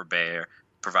former Bear,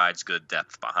 provides good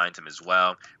depth behind him as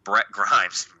well. Brett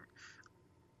Grimes,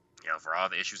 for all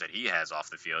the issues that he has off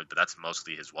the field, but that's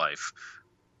mostly his wife.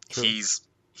 True.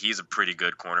 He's a pretty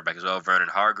good cornerback as well. Vernon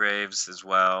Hargraves as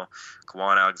well.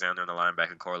 Kwan Alexander in the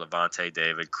linebacker core. Levante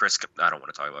David. I don't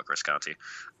want to talk about Chris Conte.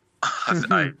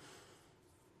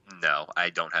 No, I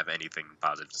don't have anything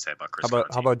positive to say about Chris Conte.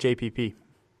 How about JPP?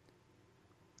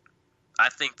 I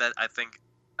think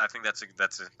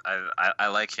I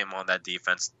like him on that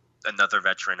defense. Another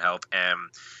veteran help, and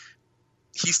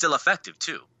he's still effective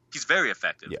too. He's very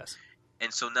effective. Yes.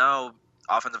 And so now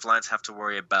offensive lines have to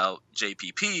worry about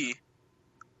JPP,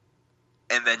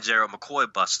 and then Gerald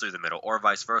McCoy busts through the middle, or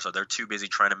vice versa. They're too busy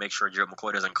trying to make sure Gerald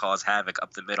McCoy doesn't cause havoc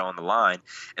up the middle on the line,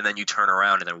 and then you turn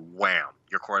around and then wham,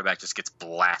 your quarterback just gets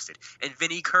blasted. And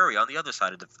Vinny Curry on the other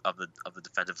side of the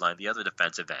defensive line, the other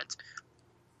defensive end,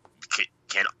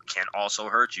 can also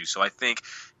hurt you. So I think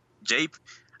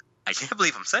I can't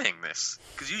believe I'm saying this,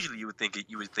 because usually you would think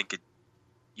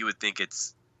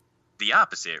it's the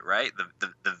opposite, right?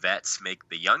 The vets make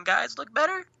the young guys look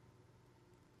better,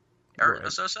 or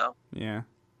right. so. Yeah.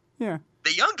 The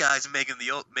young guys making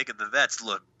the vets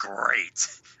look great.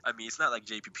 I mean, it's not like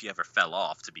JPP ever fell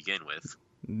off to begin with.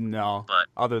 No, but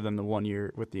other than the 1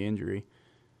 year with the injury.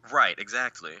 Right,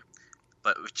 exactly.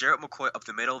 But with Gerald McCoy up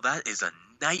the middle, that is a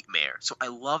nightmare. So I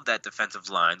love that defensive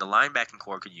line. The linebacking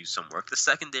core could use some work. The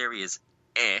secondary is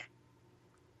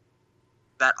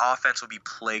That offense will be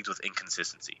plagued with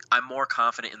inconsistency. I'm more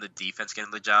confident in the defense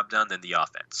getting the job done than the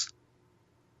offense.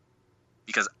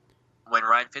 Because when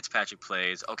Ryan Fitzpatrick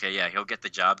plays, okay, yeah, he'll get the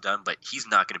job done, but he's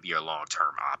not going to be your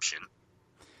long-term option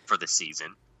for the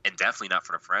season, and definitely not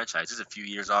for the franchise. He's a few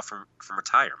years off from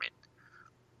retirement.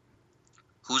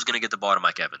 Who's going to get the ball to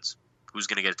Mike Evans? Who's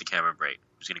going to get it to Cameron Brate?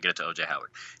 Who's going to get it to O.J. Howard?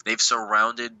 They've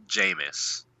surrounded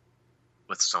Jameis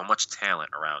with so much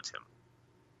talent around him,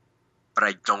 but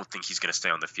I don't think he's going to stay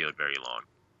on the field very long.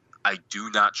 I do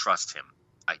not trust him.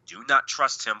 I do not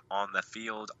trust him on the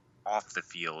field, off the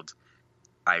field.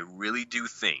 I really do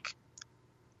think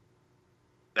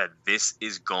that this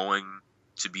is going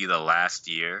to be the last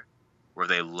year where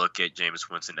they look at Jameis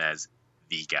Winston as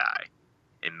the guy.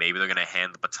 And maybe they're going to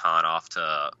hand the baton off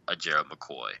to a Gerald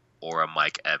McCoy or a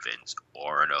Mike Evans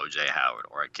or an O.J. Howard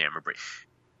or a Cameron Brate.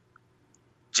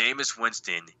 Jameis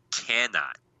Winston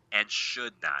cannot and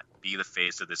should not be the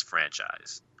face of this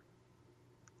franchise.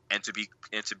 And to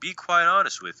be quite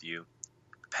honest with you,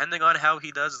 depending on how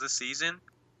he does this season,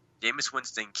 Jameis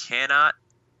Winston cannot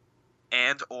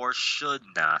and or should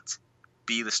not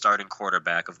be the starting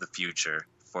quarterback of the future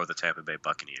for the Tampa Bay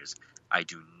Buccaneers. I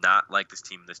do not like this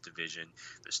team in this division.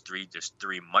 There's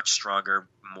three much stronger,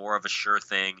 more of a sure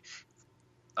thing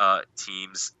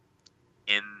teams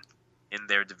in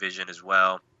their division as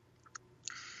well.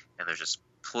 And they're just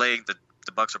plagued.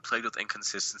 The Bucs are plagued with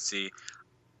inconsistency.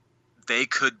 They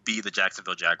could be the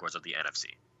Jacksonville Jaguars of the NFC.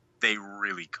 They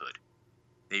really could.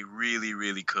 They really,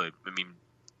 really could. I mean,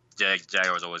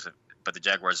 Jaguars always have, but the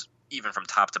Jaguars, even from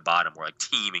top to bottom, were like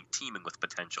teeming with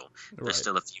potential. Right. There's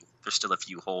still a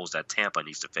few holes that Tampa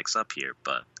needs to fix up here,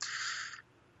 but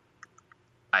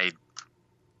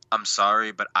I'm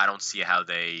sorry, but I don't see how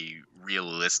they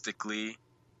realistically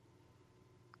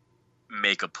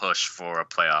make a push for a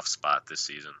playoff spot this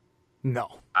season.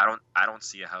 No. I don't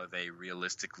see how they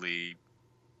realistically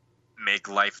make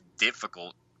life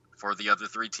difficult for the other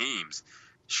three teams.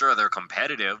 Sure, they're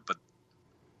competitive, but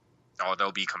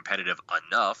they'll be competitive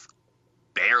enough.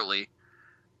 Barely.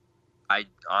 I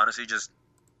honestly just,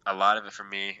 a lot of it for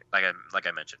me, like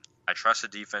I mentioned, I trust the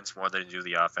defense more than I do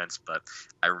the offense, but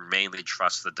I mainly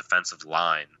trust the defensive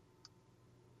line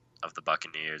of the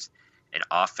Buccaneers. In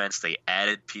offense, they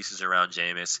added pieces around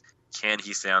Jameis. Can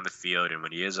he stay on the field? And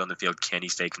when he is on the field, can he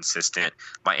stay consistent?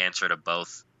 My answer to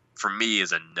both, for me,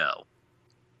 is a no.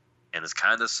 And this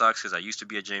kind of sucks because I used to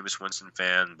be a Jameis Winston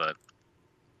fan, but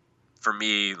for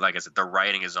me, like I said, the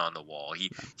writing is on the wall. He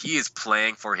is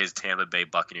playing for his Tampa Bay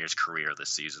Buccaneers career this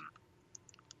season.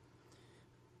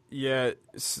 Yeah,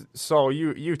 so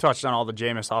you touched on all the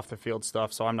Jameis off the field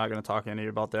stuff, so I'm not going to talk any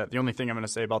about that. The only thing I'm going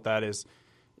to say about that is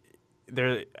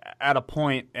they're at a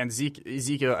point, and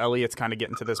Ezekiel Elliott's kind of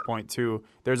getting to this point too.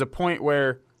 There's a point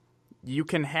where you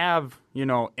can have,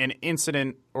 an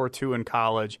incident or two in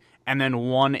college and then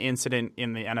one incident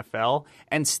in the NFL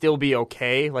and still be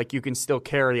okay. Like, you can still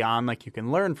carry on. Like, you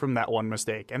can learn from that one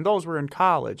mistake. And those were in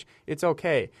college. It's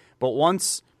okay. But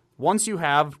once you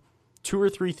have 2 or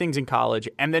 3 things in college,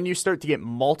 and then you start to get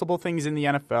multiple things in the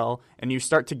NFL, and you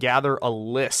start to gather a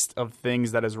list of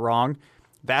things that is wrong,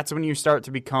 that's when you start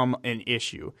to become an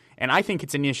issue. And I think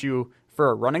it's an issue for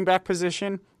a running back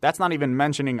position. That's not even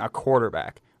mentioning a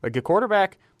quarterback. Like, a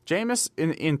quarterback, Jameis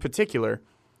in particular,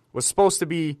 was supposed to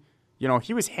be,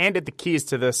 he was handed the keys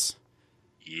to this.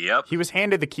 Yep. He was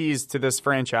handed the keys to this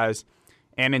franchise,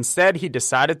 and instead he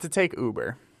decided to take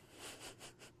Uber.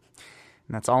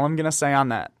 And that's all I'm going to say on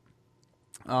that.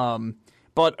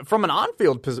 But from an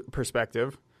on-field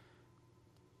perspective,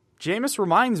 Jameis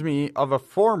reminds me of a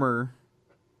former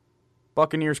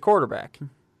Buccaneers quarterback.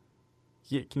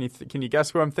 Can you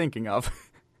guess who I'm thinking of?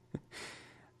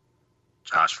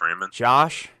 Josh Freeman.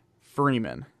 Josh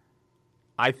Freeman.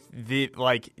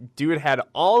 Dude had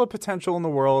all the potential in the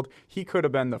world. He could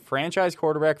have been the franchise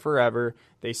quarterback forever.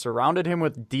 They surrounded him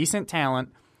with decent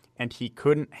talent, and he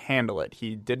couldn't handle it.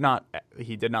 He did not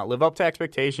live up to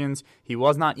expectations. He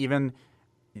was not even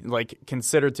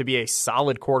considered to be a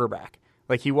solid quarterback.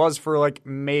 Like, he was for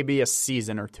maybe a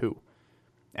season or two.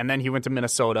 And then he went to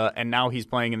Minnesota, and now he's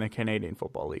playing in the Canadian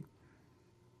Football League.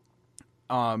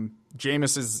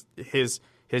 Jameis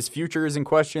his future is in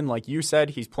question. Like you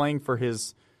said, he's playing for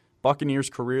his Buccaneers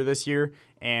career this year,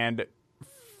 and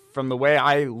from the way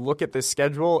I look at this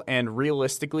schedule, and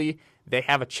realistically, they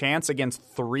have a chance against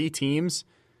 3 teams: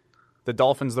 the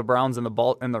Dolphins, the Browns, and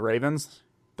the Ravens.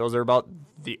 Those are about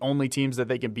the only teams that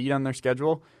they can beat on their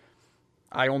schedule.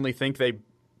 I only think they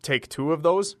take 2 of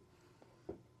those.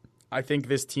 I think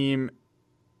this team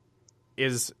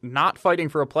is not fighting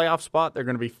for a playoff spot. They're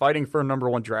going to be fighting for a number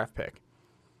 1 draft pick.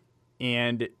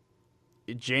 And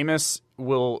Jameis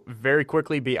will very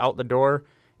quickly be out the door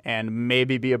and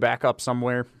maybe be a backup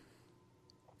somewhere.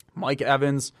 Mike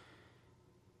Evans,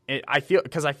 I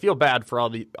feel bad for all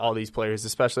these players,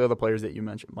 especially all the players that you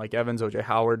mentioned. Mike Evans, O.J.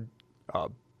 Howard,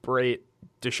 Brait,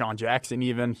 Deshaun Jackson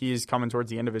even. He's coming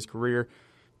towards the end of his career.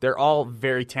 They're all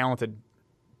very talented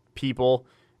people,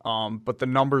 but the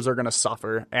numbers are going to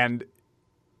suffer. And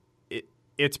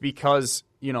it's because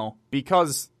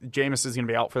Jameis is going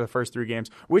to be out for the first 3 games,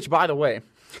 which, by the way,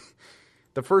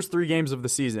 the first 3 games of the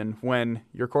season, when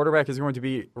your quarterback is going to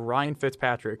be Ryan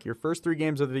Fitzpatrick, your first 3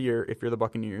 games of the year, if you're the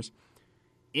Buccaneers,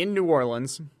 in New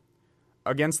Orleans,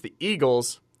 against the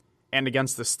Eagles, and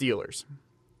against the Steelers.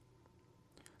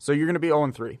 So you're going to be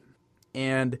 0-3.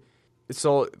 And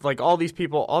so, all the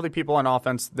people on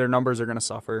offense, their numbers are going to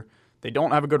suffer. They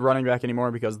don't have a good running back anymore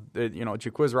because,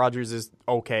 Jacquizz Rodgers is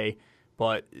okay,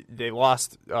 but they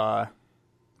lost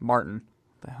Martin.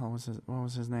 What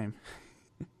was his name?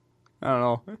 I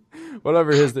don't know.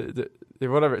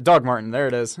 Whatever. Doug Martin. There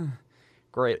it is.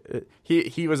 Great.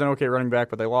 He was an okay running back,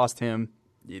 but they lost him.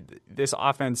 This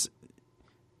offense,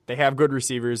 they have good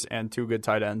receivers and 2 good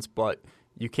tight ends, but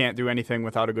you can't do anything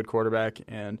without a good quarterback.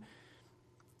 And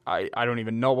I don't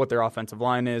even know what their offensive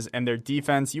line is. And their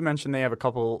defense, you mentioned they have a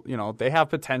couple, they have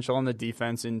potential on the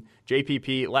defense. And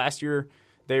JPP, last year,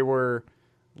 they were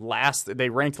last. They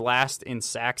ranked last in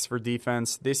sacks for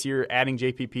defense. This year, adding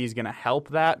JPP is going to help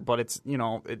that, but it's,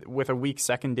 with a weak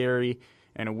secondary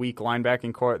and a weak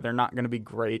linebacking core, they're not going to be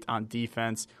great on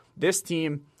defense. This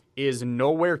team is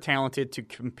nowhere talented to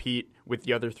compete with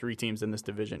the other 3 teams in this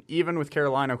division. Even with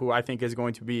Carolina, who I think is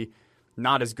going to be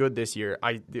not as good this year,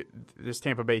 this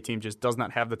Tampa Bay team just does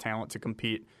not have the talent to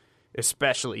compete,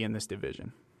 especially in this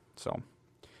division. So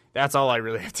that's all I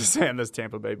really have to say on this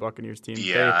Tampa Bay Buccaneers team.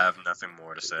 Yeah, I have nothing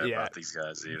more to say about these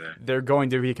guys either. They're going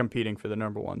to be competing for the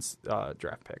number 1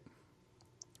 draft pick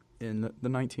in the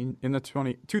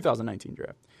 2019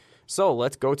 draft. So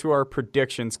let's go to our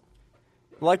predictions.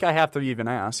 Like I have to even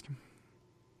ask,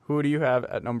 who do you have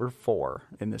at number 4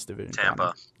 in this division?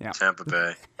 Tampa. Yeah. Tampa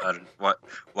Bay.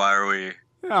 Why are we?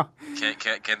 Yeah.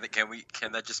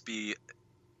 Can that just be?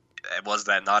 Was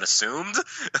that not assumed?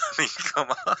 I mean, come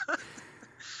on.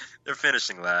 They're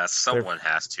finishing last. Someone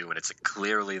has to, and it's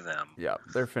clearly them. Yeah,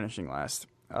 they're finishing last.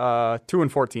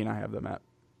 2-14, I have them at.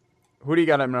 Who do you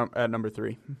got at number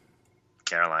 3?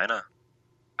 Carolina.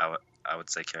 I would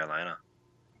say Carolina.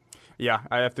 Yeah,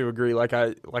 I have to agree. Like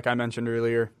I mentioned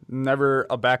earlier, never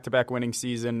a back-to-back winning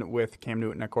season with Cam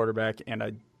Newton at quarterback, and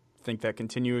I think that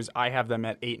continues. I have them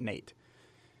at 8-8.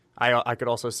 I could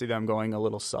also see them going a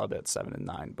little sub at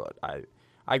 7-9, but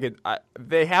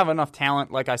they have enough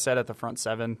talent, like I said, at the front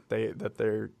seven.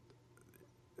 They're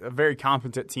a very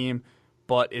competent team,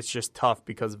 but it's just tough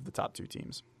because of the top 2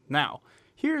 teams. Now,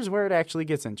 here's where it actually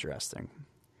gets interesting.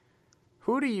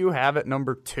 Who do you have at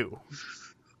number 2?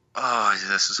 Oh,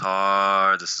 this is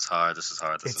hard. It's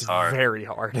very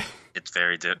hard. It's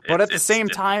very difficult. But at the same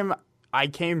time, I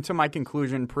came to my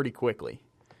conclusion pretty quickly.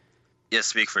 Yeah,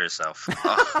 speak for yourself.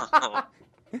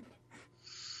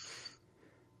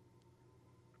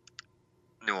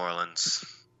 New Orleans.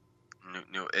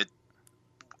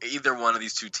 Either one of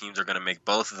these 2 teams are going to make.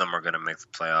 Both of them are going to make the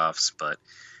playoffs. But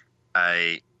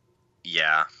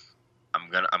I'm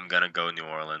gonna go New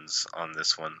Orleans on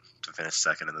this one to finish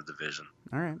second in the division.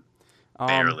 All right.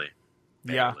 Barely.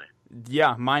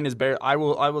 Yeah. Mine is barely. I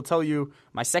will tell you,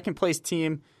 my second place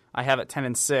team I have at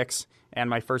 10-6, and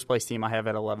my first place team I have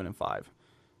at 11-5.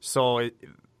 So it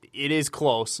is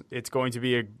close. It's going to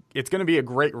be a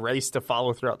great race to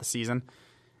follow throughout the season,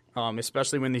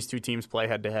 especially when these 2 teams play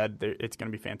head to head. It's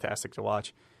going to be fantastic to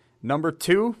watch. Number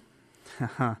 2,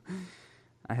 I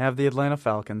have the Atlanta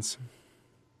Falcons.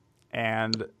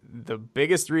 And the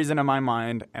biggest reason in my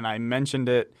mind, and I mentioned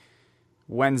it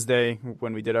Wednesday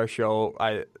when we did our show,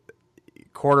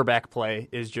 quarterback play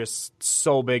is just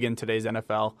so big in today's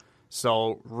NFL.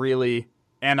 So really,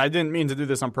 and I didn't mean to do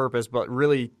this on purpose, but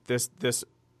really this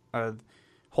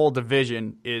whole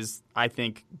division is, I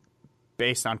think,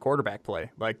 based on quarterback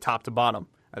play, like top to bottom.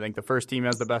 I think the first team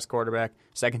has the best quarterback,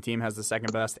 second team has the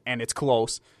second best, and it's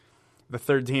close. The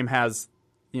third team has,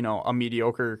 a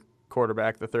mediocre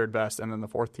quarterback, the third best, and then the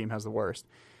fourth team has the worst.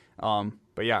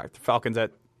 But yeah, the Falcons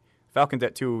at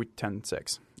 2,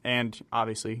 10-6. And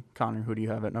obviously, Connor, who do you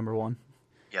have at number 1?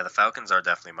 Yeah, the Falcons are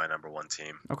definitely my number 1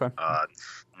 team. Okay.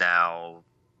 Now,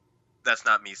 that's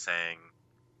not me saying.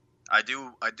 I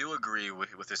do agree with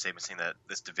your statement saying that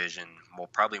this division,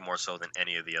 probably more so than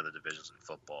any of the other divisions in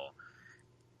football,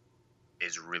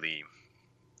 is really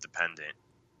dependent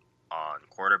on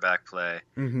quarterback play.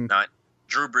 Mm-hmm.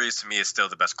 Drew Brees, to me, is still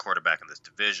the best quarterback in this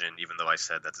division, even though I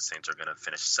said that the Saints are going to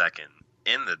finish second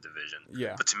in the division.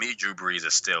 Yeah. But to me, Drew Brees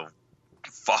is still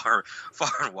far, far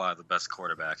and wide the best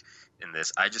quarterback in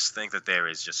this. I just think that there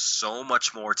is just so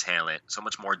much more talent, so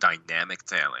much more dynamic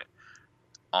talent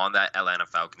on that Atlanta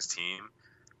Falcons team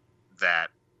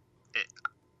that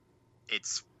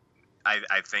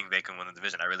I think they can win the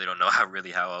division. I really don't know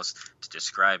how else to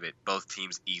describe it. Both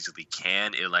teams easily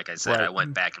can. Like I said, right. I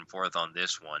went back and forth on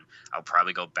this one. I'll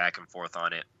probably go back and forth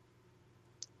on it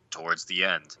towards the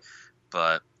end.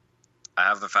 But I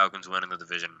have the Falcons winning the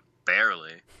division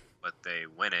barely, but they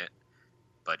win it.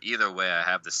 But either way, I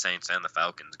have the Saints and the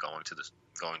Falcons going to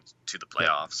the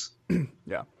playoffs.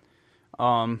 Yeah.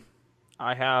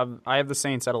 I have the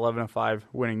Saints at 11-5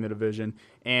 winning the division,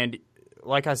 and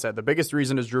like I said, the biggest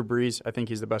reason is Drew Brees. I think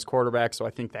he's the best quarterback, so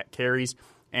I think that carries.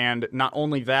 And not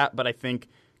only that, but I think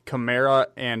Kamara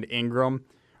and Ingram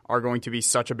are going to be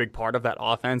such a big part of that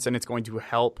offense, and it's going to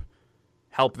help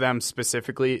them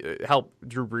specifically, help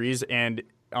Drew Brees, and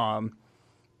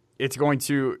it's going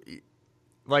to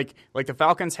like the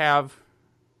Falcons have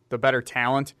the better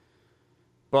talent,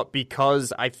 but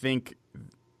because I think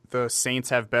the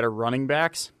Saints have better running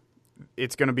backs,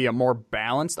 it's going to be a more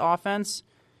balanced offense.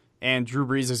 And Drew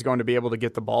Brees is going to be able to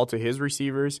get the ball to his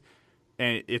receivers.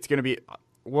 And it's going to be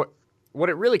what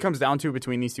it really comes down to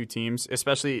between these 2 teams,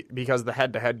 especially because the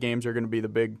head-to-head games are going to be the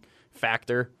big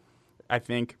factor, I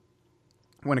think,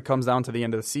 when it comes down to the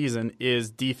end of the season, is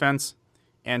defense.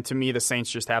 And to me, the Saints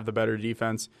just have the better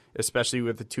defense, especially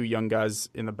with the 2 young guys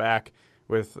in the back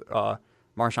with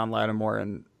Marshawn Lattimore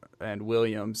and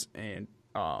Williams. And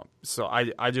so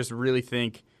I just really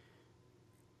think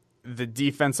the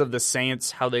defense of the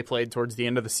Saints, how they played towards the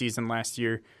end of the season last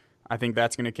year, I think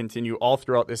that's going to continue all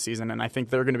throughout this season, and I think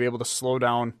they're going to be able to slow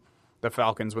down the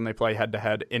Falcons when they play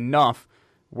head-to-head enough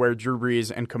where Drew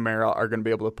Brees and Kamara are going to be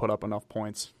able to put up enough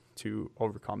points to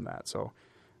overcome that. So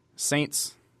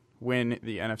Saints win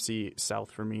the NFC South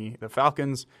for me. The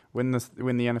Falcons win the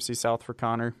NFC South for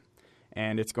Connor,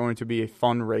 and it's going to be a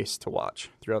fun race to watch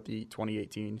throughout the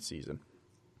 2018 season.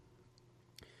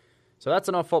 So that's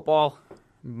enough football.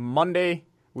 Monday,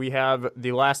 we have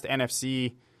the last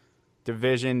NFC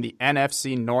division, the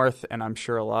NFC North, and I'm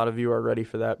sure a lot of you are ready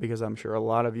for that because I'm sure a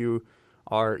lot of you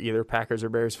are either Packers or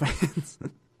Bears fans.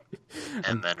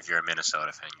 And then if you're a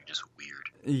Minnesota fan, you're just weird.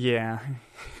 Yeah.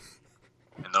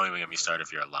 And don't even get me started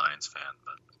if you're a Lions fan,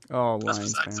 but that's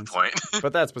Lions besides fans. the point.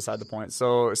 But that's beside the point.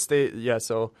 So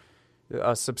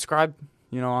subscribe,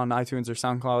 on iTunes or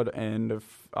SoundCloud, and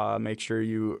make sure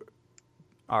you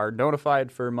are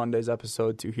notified for Monday's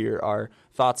episode to hear our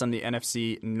thoughts on the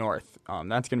NFC North.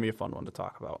 That's going to be a fun one to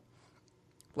talk about.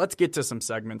 Let's get to some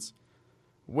segments.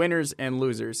 Winners and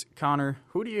losers. Connor,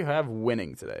 who do you have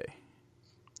winning today?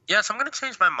 Yes, I'm going to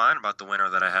change my mind about the winner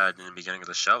that I had in the beginning of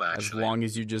the show, actually. As long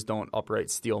as you just don't upright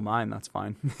steal mine, that's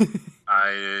fine.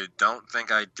 I don't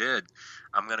think I did.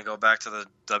 I'm going to go back to the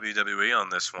WWE on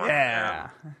this one. Yeah.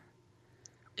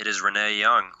 It is Renee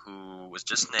Young, who was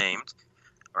just named,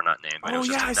 or not named, but it was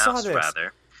just announced, I saw this.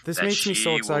 rather. This makes me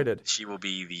so excited. She will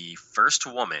be the first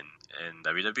woman in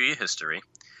WWE history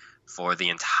for the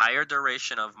entire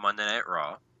duration of Monday Night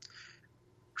Raw.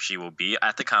 She will be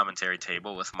at the commentary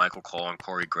table with Michael Cole and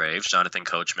Corey Graves. Jonathan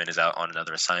Coachman is out on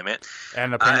another assignment.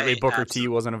 And apparently Booker T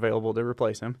wasn't available to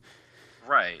replace him.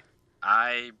 Right.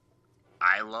 I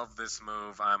love this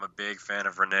move. I'm a big fan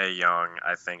of Renee Young.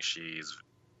 I think she's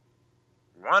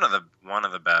one of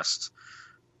the best.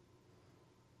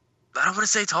 I don't want to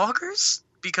say talkers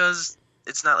because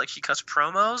it's not like she cuts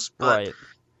promos, but right.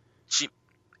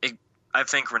 I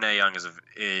think Renee Young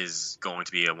is going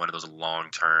to be one of those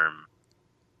long-term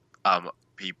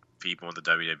people in the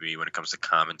WWE when it comes to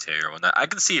commentary or whatnot. I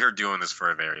can see her doing this for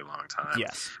a very long time.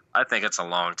 Yes. I think it's a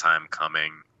long time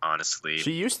coming, honestly.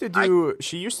 She used to do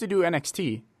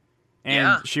NXT,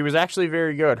 and she was actually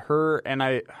very good. Her and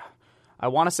I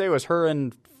want to say it was her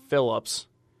and Phillips,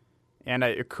 and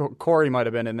Corey might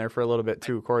have been in there for a little bit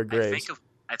too. Corey Graves.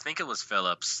 I think it was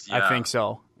Phillips. Yeah. I think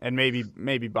so, and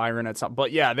maybe Byron at some.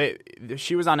 But yeah,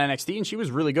 she was on NXT and she was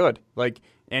really good.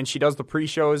 And she does the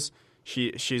pre-shows.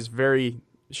 She's very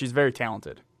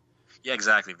talented. Yeah,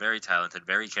 exactly. Very talented,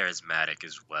 very charismatic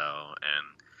as well, and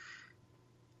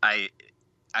I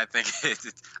think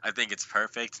it's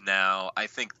perfect. Now, I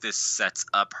think this sets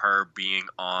up her being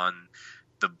on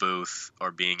the booth or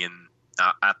being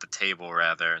at the table,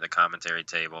 rather, the commentary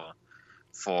table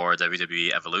for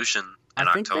WWE Evolution in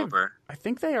October. I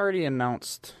think they already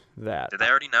announced that. Did they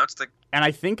already announce the? And I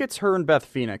think it's her and Beth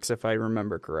Phoenix, if I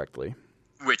remember correctly.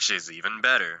 Which is even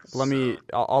better.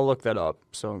 I'll look that up.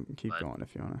 So keep going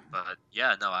if you want to. But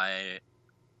yeah, no,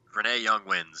 Renee Young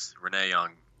wins. Renee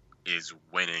Young is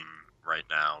winning right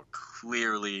now.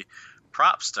 Clearly,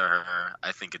 props to her.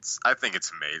 I think it's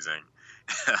amazing.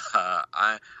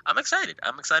 I'm excited.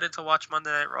 I'm excited to watch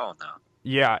Monday Night Raw now.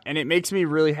 Yeah, and it makes me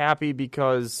really happy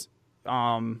because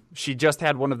she just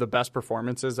had one of the best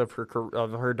performances of her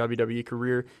WWE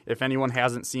career. If anyone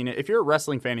hasn't seen it, if you're a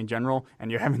wrestling fan in general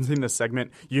and you haven't seen this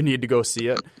segment, you need to go see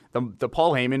it. The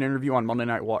Paul Heyman interview on Monday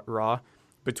Night Raw,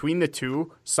 between the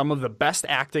two, some of the best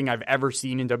acting I've ever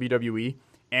seen in WWE,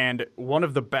 and one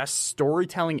of the best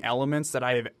storytelling elements that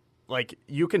I have.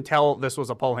 You can tell this was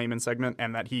a Paul Heyman segment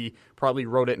and that he probably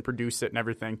wrote it and produced it and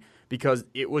everything because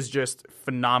it was just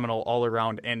phenomenal all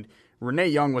around. And Renee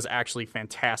Young was actually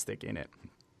fantastic in it.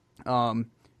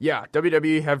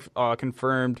 WWE have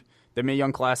confirmed the Mae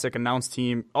Young Classic announced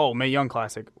team. Oh, Mae Young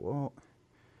Classic. Well,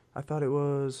 I thought it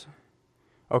was.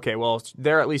 Okay, well,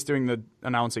 they're at least doing the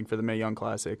announcing for the Mae Young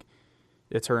Classic.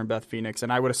 It's her and Beth Phoenix.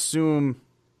 And I would assume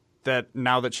that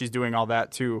now that she's doing all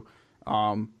that too,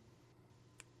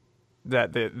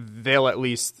 that they'll at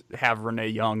least have Renee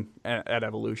Young at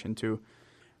Evolution too.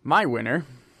 My winner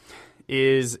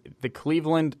is the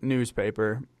Cleveland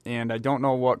newspaper, and I don't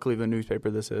know what Cleveland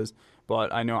newspaper this is,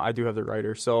 but I know I do have the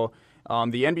writer. So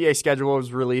the NBA schedule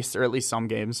was released, or at least some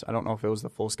games. I don't know if it was the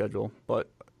full schedule, but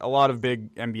a lot of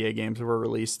big NBA games were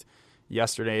released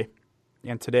yesterday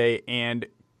and today. And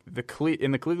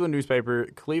in the Cleveland newspaper,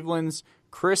 Cleveland's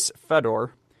Chris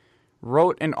Fedor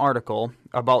wrote an article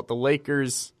about the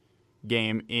Lakers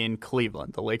game in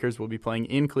Cleveland. The Lakers will be playing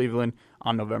in Cleveland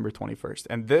on November 21st.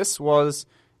 And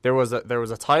there was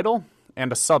a title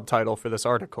and a subtitle for this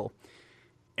article,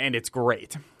 and it's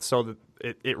great. So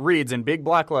it reads in big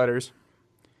black letters,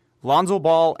 Lonzo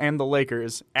Ball and the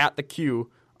Lakers at the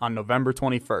Q on November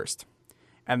 21st.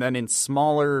 And then in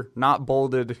smaller, not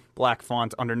bolded black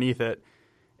font underneath it,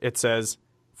 it says,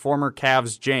 former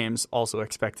Cavs James also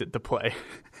expected to play.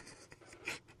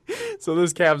 So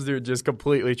this Cavs dude just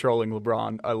completely trolling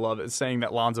LeBron. I love it. Saying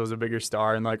that Lonzo's a bigger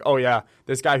star and like, oh yeah,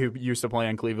 this guy who used to play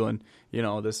on Cleveland,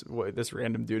 this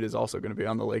random dude is also going to be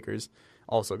on the Lakers,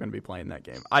 also going to be playing that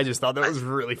game. I just thought that was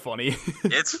really funny.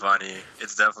 It's funny.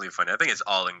 It's definitely funny. I think it's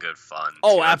all in good fun.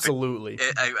 Oh, absolutely.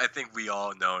 I think we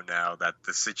all know now that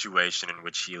the situation in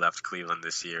which he left Cleveland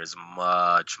this year is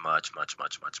much, much, much,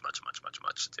 much, much, much, much, much,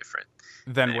 much different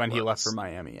than when he left for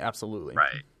Miami. Absolutely.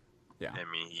 Right. Yeah. I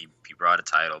mean, he brought a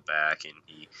title back, and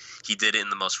he did it in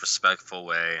the most respectful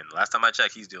way. And last time I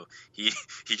checked, he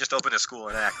just opened a school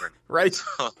in Akron. Right.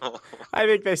 So, I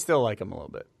think they still like him a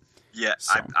little bit. Yeah,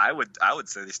 so. I would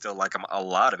say they still like him a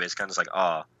lot of it. It's kind of like,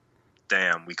 oh,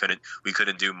 damn, we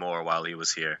couldn't do more while he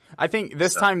was here. I think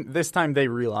this time they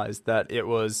realized that it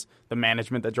was the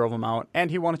management that drove him out,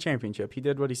 and he won a championship. He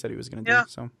did what he said he was going to do.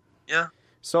 So yeah.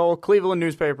 So Cleveland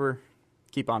newspaper,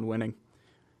 keep on winning.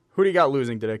 Who do you got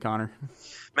losing today, Connor?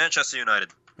 Manchester United.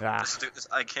 Ah.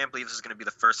 I can't believe this is going to be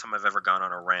the first time I've ever gone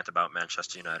on a rant about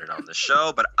Manchester United on this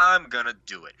show, but I'm going to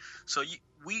do it. So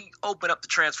we open up the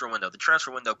transfer window. The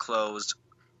transfer window closed.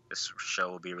 This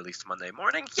show will be released Monday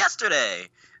morning. Yesterday,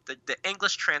 the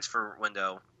English transfer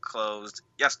window closed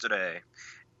yesterday,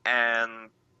 and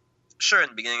sure, in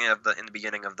the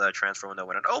beginning of the transfer window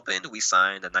when it opened, we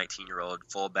signed a 19-year-old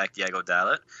fullback Diego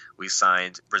Dalot. We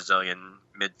signed Brazilian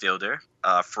midfielder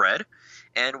Fred,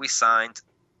 and we signed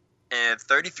a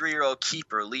 33-year-old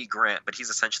keeper Lee Grant, but he's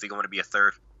essentially going to be a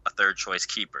third choice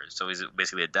keeper, so he's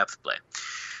basically a depth play.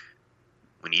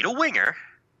 We need a winger,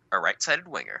 a right-sided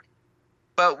winger.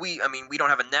 But we don't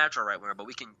have a natural right winger, but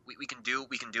we can do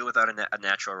without a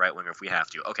natural right winger if we have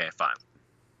to. Okay, fine.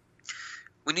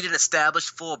 We need an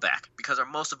established fullback because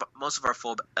most of our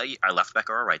fullback, our left back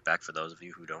or our right back, for those of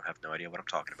you who don't have no idea what I'm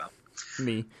talking about.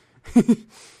 Me.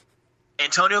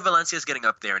 Antonio Valencia is getting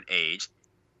up there in age.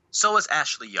 So is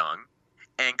Ashley Young,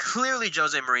 and clearly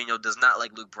Jose Mourinho does not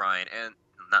like Luke Bryan, and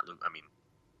not Luke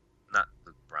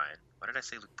Bryan. Why did I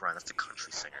say Luke Bryan? That's the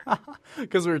country singer.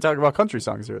 Because we were talking about country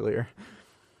songs earlier.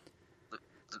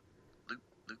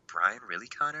 Luke Bryan, really,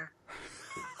 Connor?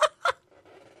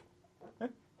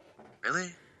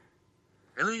 Really?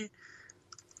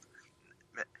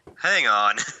 Hang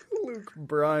on. Luke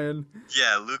Bryan.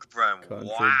 Yeah, Luke Bryan. Country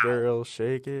wow. girl,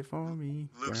 shake it for me.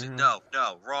 No,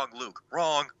 wrong Luke.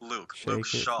 Shake Luke it.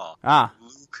 Shaw. Ah.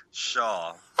 Luke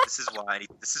Shaw. This is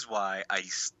why I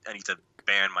need to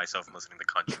ban myself from listening to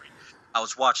country. I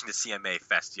was watching the CMA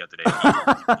Fest the other day.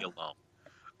 Leave me alone.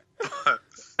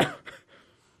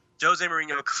 Jose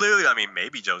Mourinho clearly. I mean,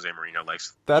 maybe Jose Mourinho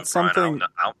likes. That's Luke something.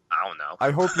 Bryan. I don't know.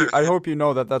 I hope you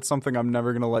know that that's something I'm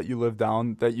never gonna let you live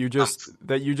down. That you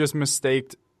just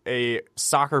mistaked a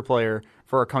soccer player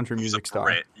for a country music star.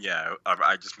 Brit. Yeah,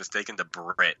 I just mistaken the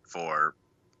Brit for.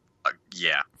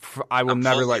 Yeah. I will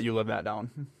never let you live that down.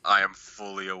 I am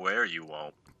fully aware you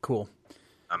won't. Cool.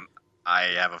 I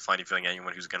have a funny feeling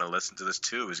anyone who's going to listen to this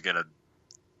too is going to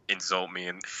insult me.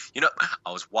 And,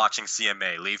 I was watching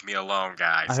CMA. Leave me alone,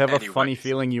 guys. I have a funny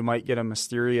feeling you might get a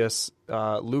mysterious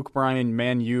Luke Bryan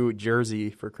Man U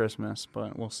jersey for Christmas,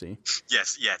 but we'll see.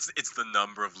 Yes, it's the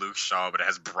number of Luke Shaw, but it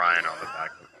has Bryan on the back.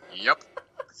 Yep.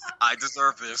 I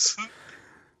deserve this.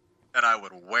 And I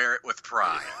would wear it with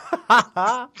pride.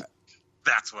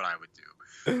 That's what I would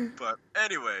do. But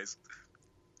anyways,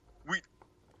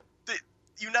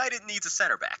 United needs a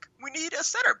center back. We need a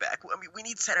center back. I mean, we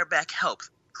need center back help.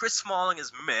 Chris Smalling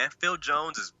is meh. Phil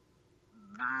Jones is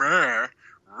meh.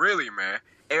 Really meh.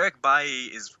 Eric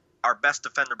Bailly is our best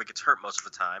defender but gets hurt most of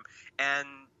the time. And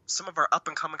some of our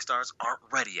up-and-coming stars aren't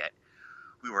ready yet.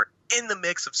 We were in the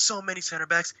mix of so many center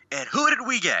backs, and who did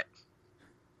we get?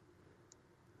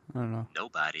 I don't know.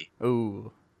 Nobody.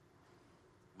 Ooh.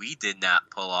 We did not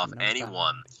pull off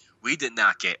anyone. We did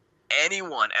not get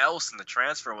anyone else in the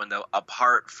transfer window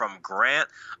apart from Grant,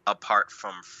 apart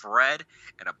from Fred,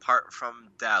 and apart from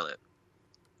Dalot.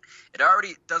 It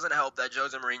already doesn't help that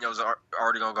Jose Mourinho's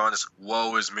already going to go on this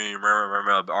woe is me,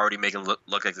 already making look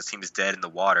like this team is dead in the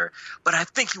water. But I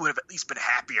think he would have at least been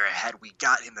happier had we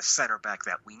got him the center back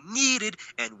that we needed,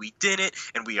 and we didn't,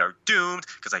 and we are doomed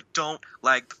because I don't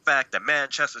like the fact that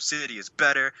Manchester City is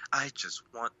better. I just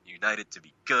want United to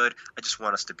be good. I just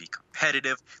want us to be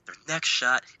competitive. Their next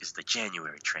shot is the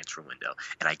January transfer window,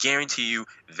 and I guarantee you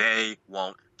they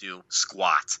won't do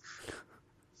squat.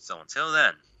 So until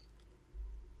then,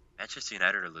 Manchester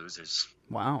United are losers.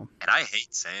 Wow. And I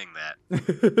hate saying that.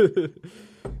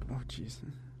 Oh, jeez.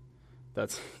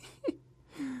 That's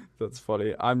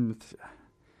funny. I'm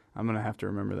gonna have to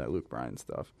remember that Luke Bryan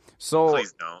stuff. So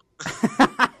please don't.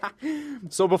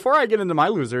 So before I get into my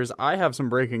losers, I have some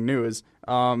breaking news.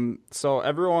 So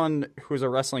everyone who's a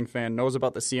wrestling fan knows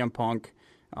about the CM Punk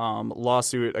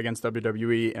lawsuit against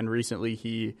WWE, and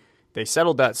recently they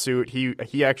settled that suit.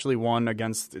 He actually won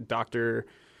against Dr.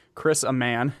 Chris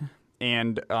Amann,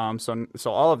 and so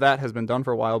all of that has been done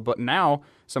for a while. But now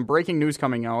some breaking news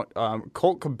coming out: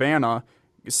 Colt Cabana,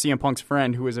 CM Punk's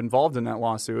friend who is involved in that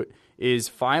lawsuit, is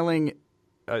filing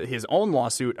his own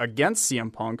lawsuit against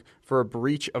CM Punk for a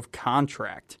breach of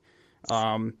contract,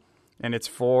 and it's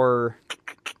for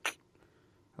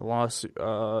a lawsuit.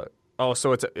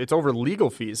 So it's over legal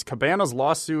fees. Cabana's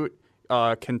lawsuit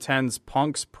contends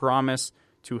Punk's promise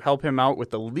to help him out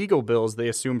with the legal bills they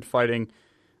assumed fighting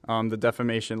the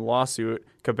defamation lawsuit.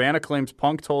 Cabana claims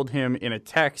Punk told him in a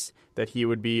text that he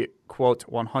would be, quote,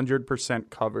 100%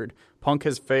 covered. Punk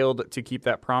has failed to keep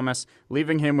that promise,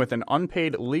 leaving him with an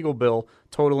unpaid legal bill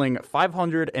totaling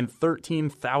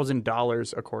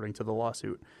 $513,000, according to the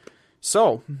lawsuit.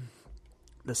 So,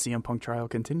 the CM Punk trial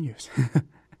continues.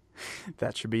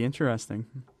 That should be interesting.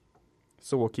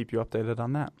 So we'll keep you updated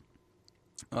on that.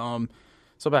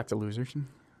 So back to losers.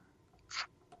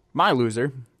 My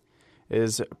loser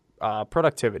is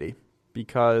productivity,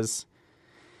 because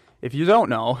if you don't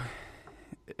know,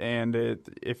 and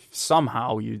if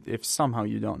somehow you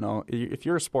don't know, if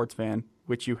you're a sports fan,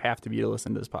 which you have to be to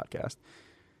listen to this podcast,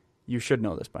 you should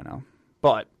know this by now.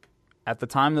 But at the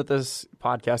time that this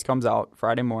podcast comes out,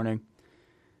 Friday morning,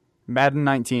 Madden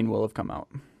 19 will have come out.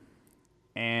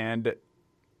 And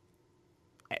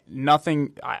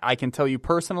nothing I can tell you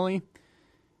personally,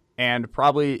 and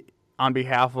probably on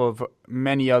behalf of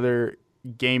many other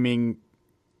gaming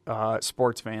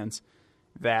sports fans,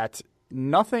 that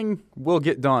nothing will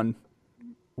get done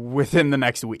within the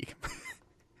next week.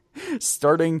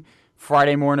 Starting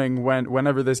Friday morning,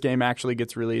 whenever this game actually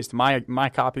gets released,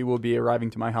 my copy will be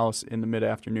arriving to my house in the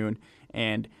mid-afternoon,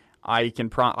 and I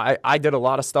did a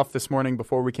lot of stuff this morning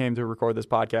before we came to record this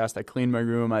podcast. I cleaned my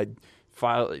room. I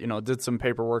did some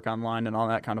paperwork online and all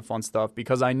that kind of fun stuff,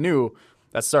 because I knew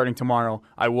that starting tomorrow,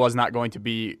 I was not going to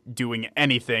be doing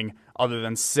anything other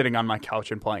than sitting on my couch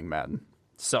and playing Madden.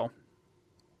 So,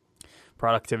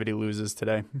 productivity loses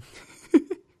today.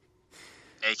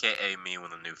 AKA me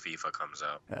when the new FIFA comes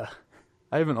out. Yeah.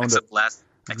 I haven't owned it.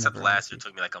 Except last year, it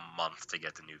took me like a month to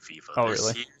get the new FIFA. Oh,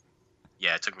 really?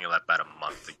 Yeah, it took me about a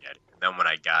month to get it. And then when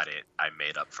I got it, I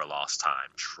made up for lost time.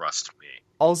 Trust me.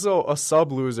 Also, a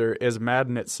sub-loser is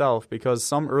Madden itself, because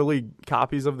some early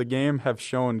copies of the game have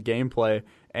shown gameplay,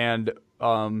 and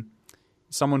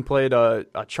someone played a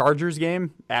Chargers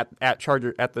game at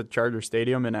the Charger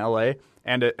Stadium in LA,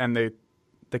 and the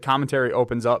commentary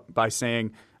opens up by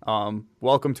saying,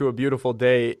 "Welcome to a beautiful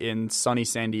day in sunny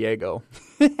San Diego."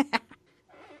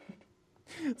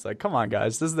 It's like, come on,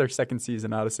 guys. This is their second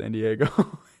season out of San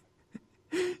Diego.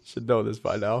 Should know this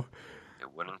by now.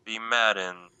 It wouldn't be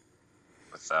Madden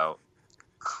without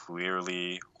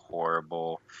clearly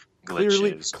horrible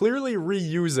glitches. Clearly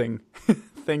reusing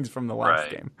things from the last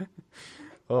game.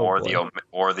 Or the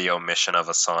omission of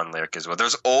a song lyric as well.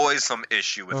 There's always some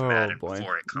issue with Madden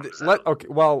before it comes out. Okay,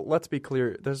 well, let's be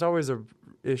clear. There's always a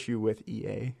issue with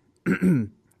EA.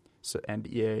 And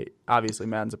EA, obviously,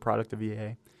 Madden's a product of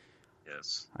EA.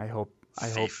 Yes. I hope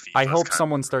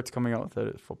someone starts coming out with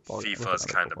a football. FIFA's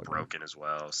kind of broken as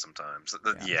well sometimes.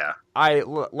 Yeah.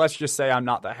 Let's just say I'm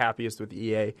not the happiest with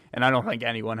EA, and I don't think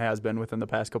anyone has been within the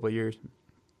past couple of years.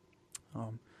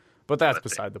 But that's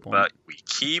beside the point. But we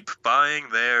keep buying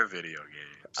their video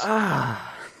games.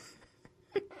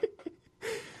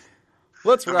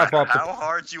 Let's wrap up. How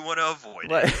hard you want to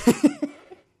avoid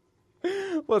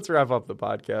it. Let's wrap up the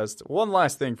podcast. One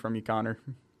last thing from you, Connor.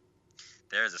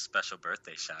 There's a special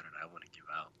birthday shout-out I want to give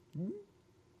out.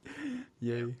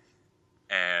 Yay.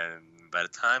 And by the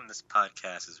time this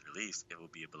podcast is released, it will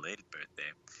be a belated birthday.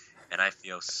 And I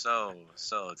feel so,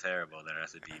 so terrible that it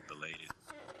has to be belated.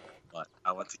 But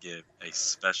I want to give a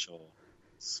special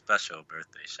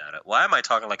birthday shout-out. Why am I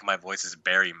talking like my voice is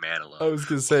Barry Manilow? I was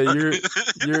going to say,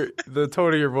 the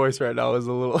tone of your voice right now is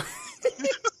a little...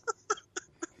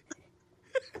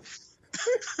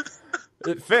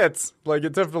 It fits. Like,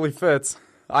 it definitely fits,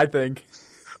 I think.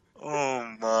 Oh,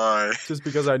 my. Just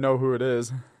because I know who it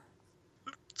is.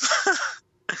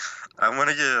 I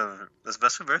want to give a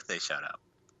special birthday shout-out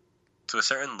to a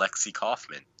certain Lexi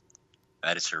Kaufman.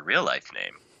 That is her real-life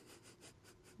name.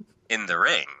 In the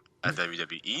ring, a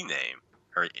WWE name.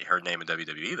 Her name in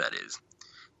WWE, that is.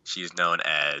 She is known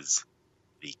as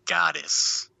the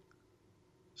Goddess.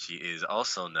 She is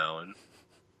also known...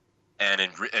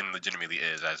 And legitimately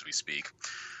is, as we speak,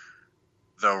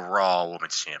 the Raw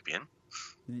Women's Champion.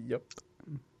 Yep.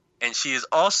 And she is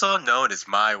also known as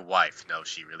my wife. No,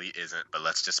 she really isn't, but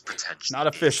let's just pretend she Not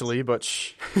officially, but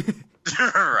shh.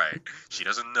 Right. She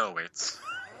doesn't know it.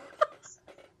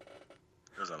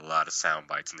 There's a lot of sound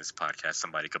bites in this podcast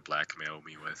somebody could blackmail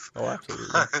me with. Oh,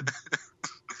 absolutely. And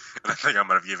I think I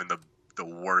might have given the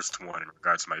worst one in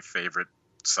regards to my favorite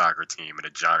soccer team in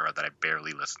a genre that I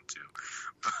barely listen to.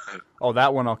 But Oh,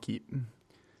 that one I'll keep.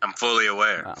 I'm fully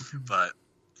aware. Wow. But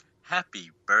happy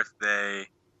birthday,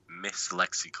 Miss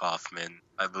Lexi Kaufman.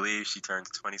 I believe she turned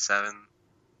 27.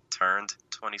 Turned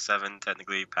 27,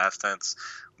 technically, past tense,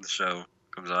 when the show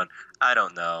comes on. I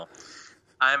don't know.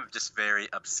 I'm just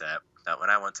very upset that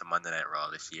when I went to Monday Night Raw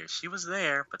this year, she was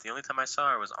there, but the only time I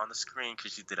saw her was on the screen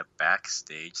because she did a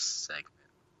backstage segment.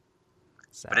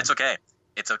 Sad. But it's okay.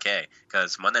 It's okay,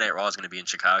 because Monday Night Raw is going to be in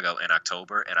Chicago in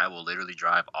October, and I will literally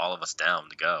drive all of us down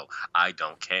to go. I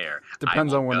don't care.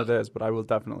 Depends I will on when go. it is, but I will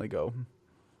definitely go.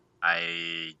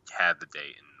 I had the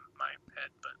date in my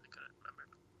head, but I couldn't remember.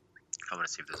 I want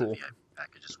to see if there's Cool. a VIP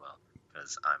package as well,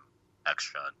 because I'm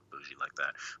extra and bougie like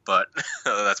that. But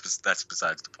that's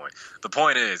besides the point. The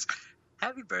point is,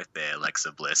 happy birthday,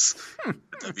 Alexa Bliss, the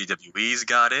WWE's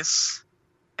goddess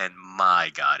and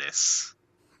my goddess.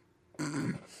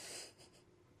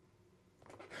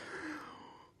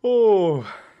 Oh,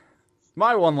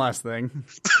 my one last thing.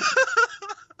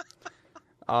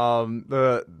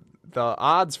 The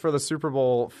odds for the Super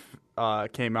Bowl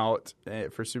came out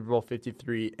for Super Bowl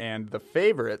 53, and the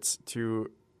favorites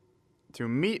to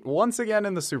meet once again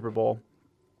in the Super Bowl.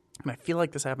 And I feel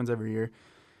like this happens every year.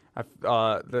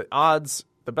 The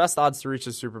best odds to reach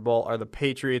the Super Bowl are the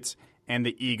Patriots and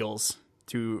the Eagles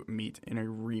to meet in a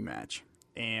rematch,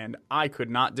 and I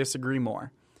could not disagree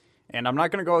more. And I'm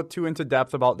not going to go too into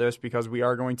depth about this because we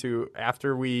are going to,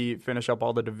 after we finish up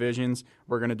all the divisions,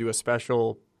 we're going to do a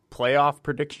special playoff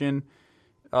prediction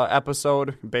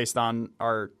episode based on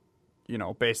our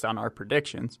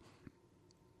predictions.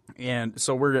 And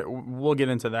so we'll get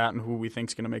into that and who we think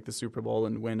is going to make the Super Bowl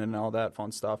and win and all that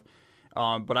fun stuff.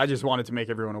 But I just wanted to make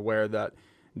everyone aware that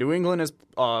New England is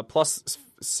plus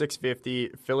 650,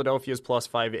 Philadelphia is plus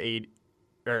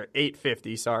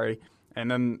 850. Sorry,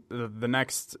 and then the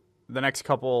next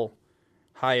couple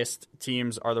highest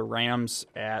teams are the Rams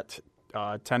at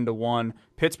 10-1.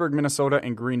 Pittsburgh, Minnesota,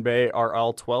 and Green Bay are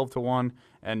all 12-1,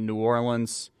 and New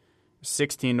Orleans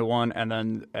 16-1, and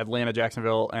then Atlanta,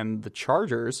 Jacksonville, and the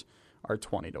Chargers are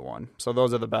 20-1. So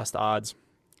those are the best odds.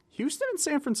 Houston and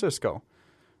San Francisco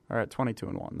are at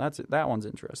 22-1. That one's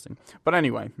interesting. But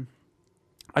anyway,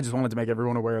 I just wanted to make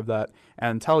everyone aware of that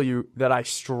and tell you that I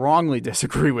strongly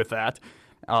disagree with that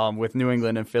with New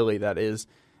England and Philly. That is,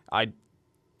 I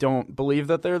don't believe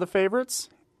that they're the favorites,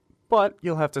 but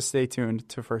you'll have to stay tuned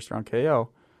to First Round KO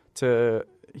to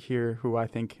hear who I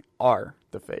think are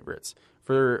the favorites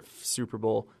for Super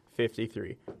Bowl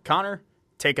 53. Connor,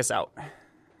 take us out.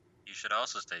 You should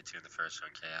also stay tuned to First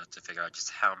Round KO to figure out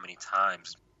just how many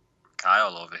times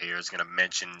Kyle over here is going to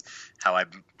mention how I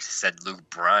said Luke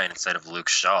Bryan instead of Luke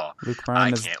Shaw. Luke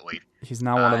Bryan can't wait. He's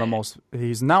now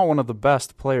one of the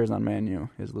best players on Man U,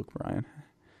 is Luke Bryan.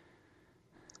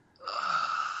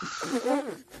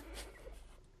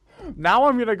 Now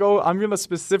I'm gonna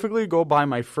specifically go buy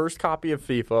my first copy of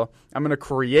FIFA. I'm gonna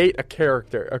create a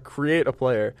character, create a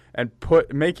player, and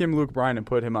make him Luke Bryan and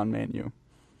put him on Man U.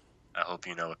 I hope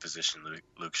you know what position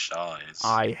Luke Shaw is.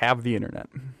 I have the internet.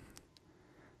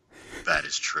 That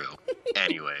is true.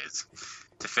 Anyways,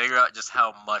 to figure out just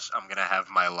how much I'm gonna have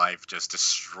my life just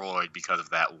destroyed because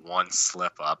of that one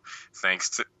slip up, thanks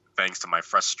to my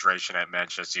frustration at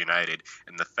Manchester United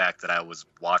and the fact that I was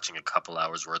watching a couple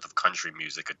hours worth of country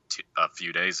music a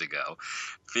few days ago,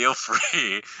 feel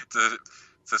free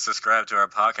to subscribe to our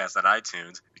podcast on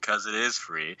iTunes because it is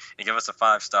free, and give us a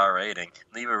 5-star rating.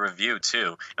 Leave a review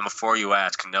too. And before you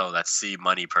ask, no, that C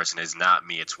Money person is not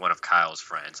me. It's one of Kyle's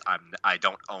friends. I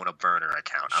don't own a burner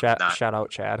account. Shout out,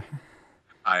 Chad.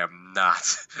 I am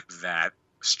not that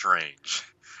strange,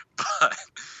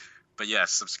 But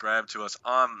yes, subscribe to us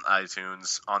on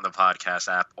iTunes, on the podcast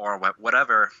app, or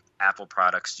whatever Apple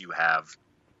products you have.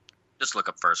 Just look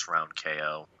up First Round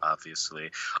KO, obviously.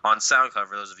 On SoundCloud,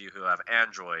 for those of you who have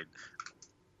Android,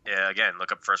 again,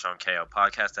 look up First Round KO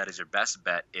podcast. That is your best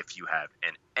bet if you have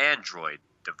an Android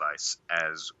device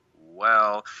as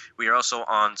well. We are also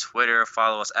on Twitter.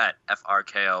 Follow us at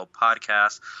FRKO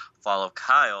Podcast. Follow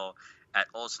Kyle at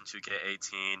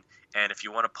Olsen2K18. And if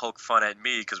you want to poke fun at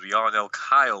me, because we all know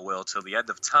Kyle will till the end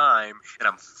of time, and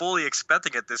I'm fully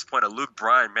expecting at this point a Luke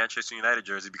Bryan Manchester United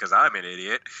jersey because I'm an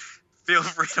idiot, feel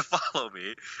free to follow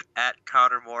me at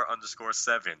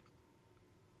ConnorMoore_7.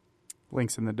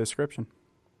 Links in the description.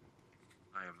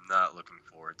 I am not looking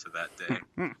forward to that day.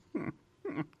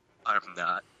 I'm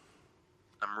not.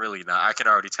 I'm really not. I can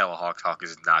already tell a Hawk Talk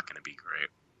is not going to be great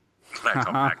when I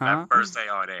come back that first day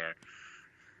on air.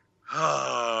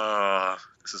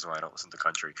 This is why I don't listen to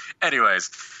country. Anyways,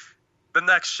 the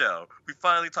next show, we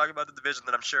finally talk about the division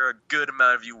that I'm sure a good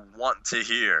amount of you want to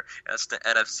hear. That's the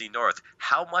NFC North.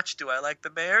 How much do I like the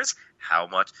Bears? How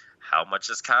much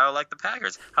does Kyle like the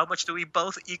Packers? How much do we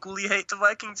both equally hate the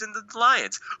Vikings and the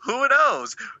Lions? Who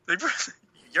knows?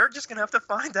 You're just going to have to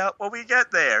find out when we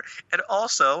get there. And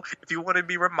also, if you want to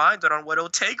be reminded on what it'll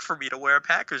take for me to wear a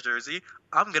Packers jersey,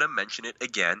 I'm going to mention it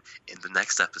again in the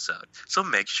next episode. So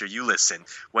make sure you listen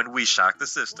when we shock the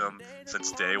system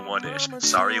since day one-ish.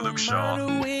 Sorry, Luke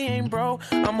Shaw. We ain't broke,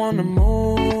 I'm on the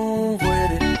move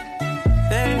with it.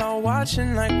 They all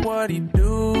watching like what he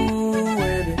do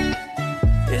with it.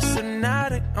 It's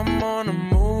hypnotic, I'm on the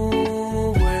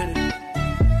move with it.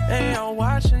 They all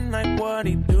watching like what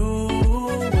he do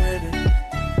with it.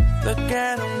 Look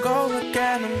at him go, look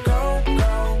at him go.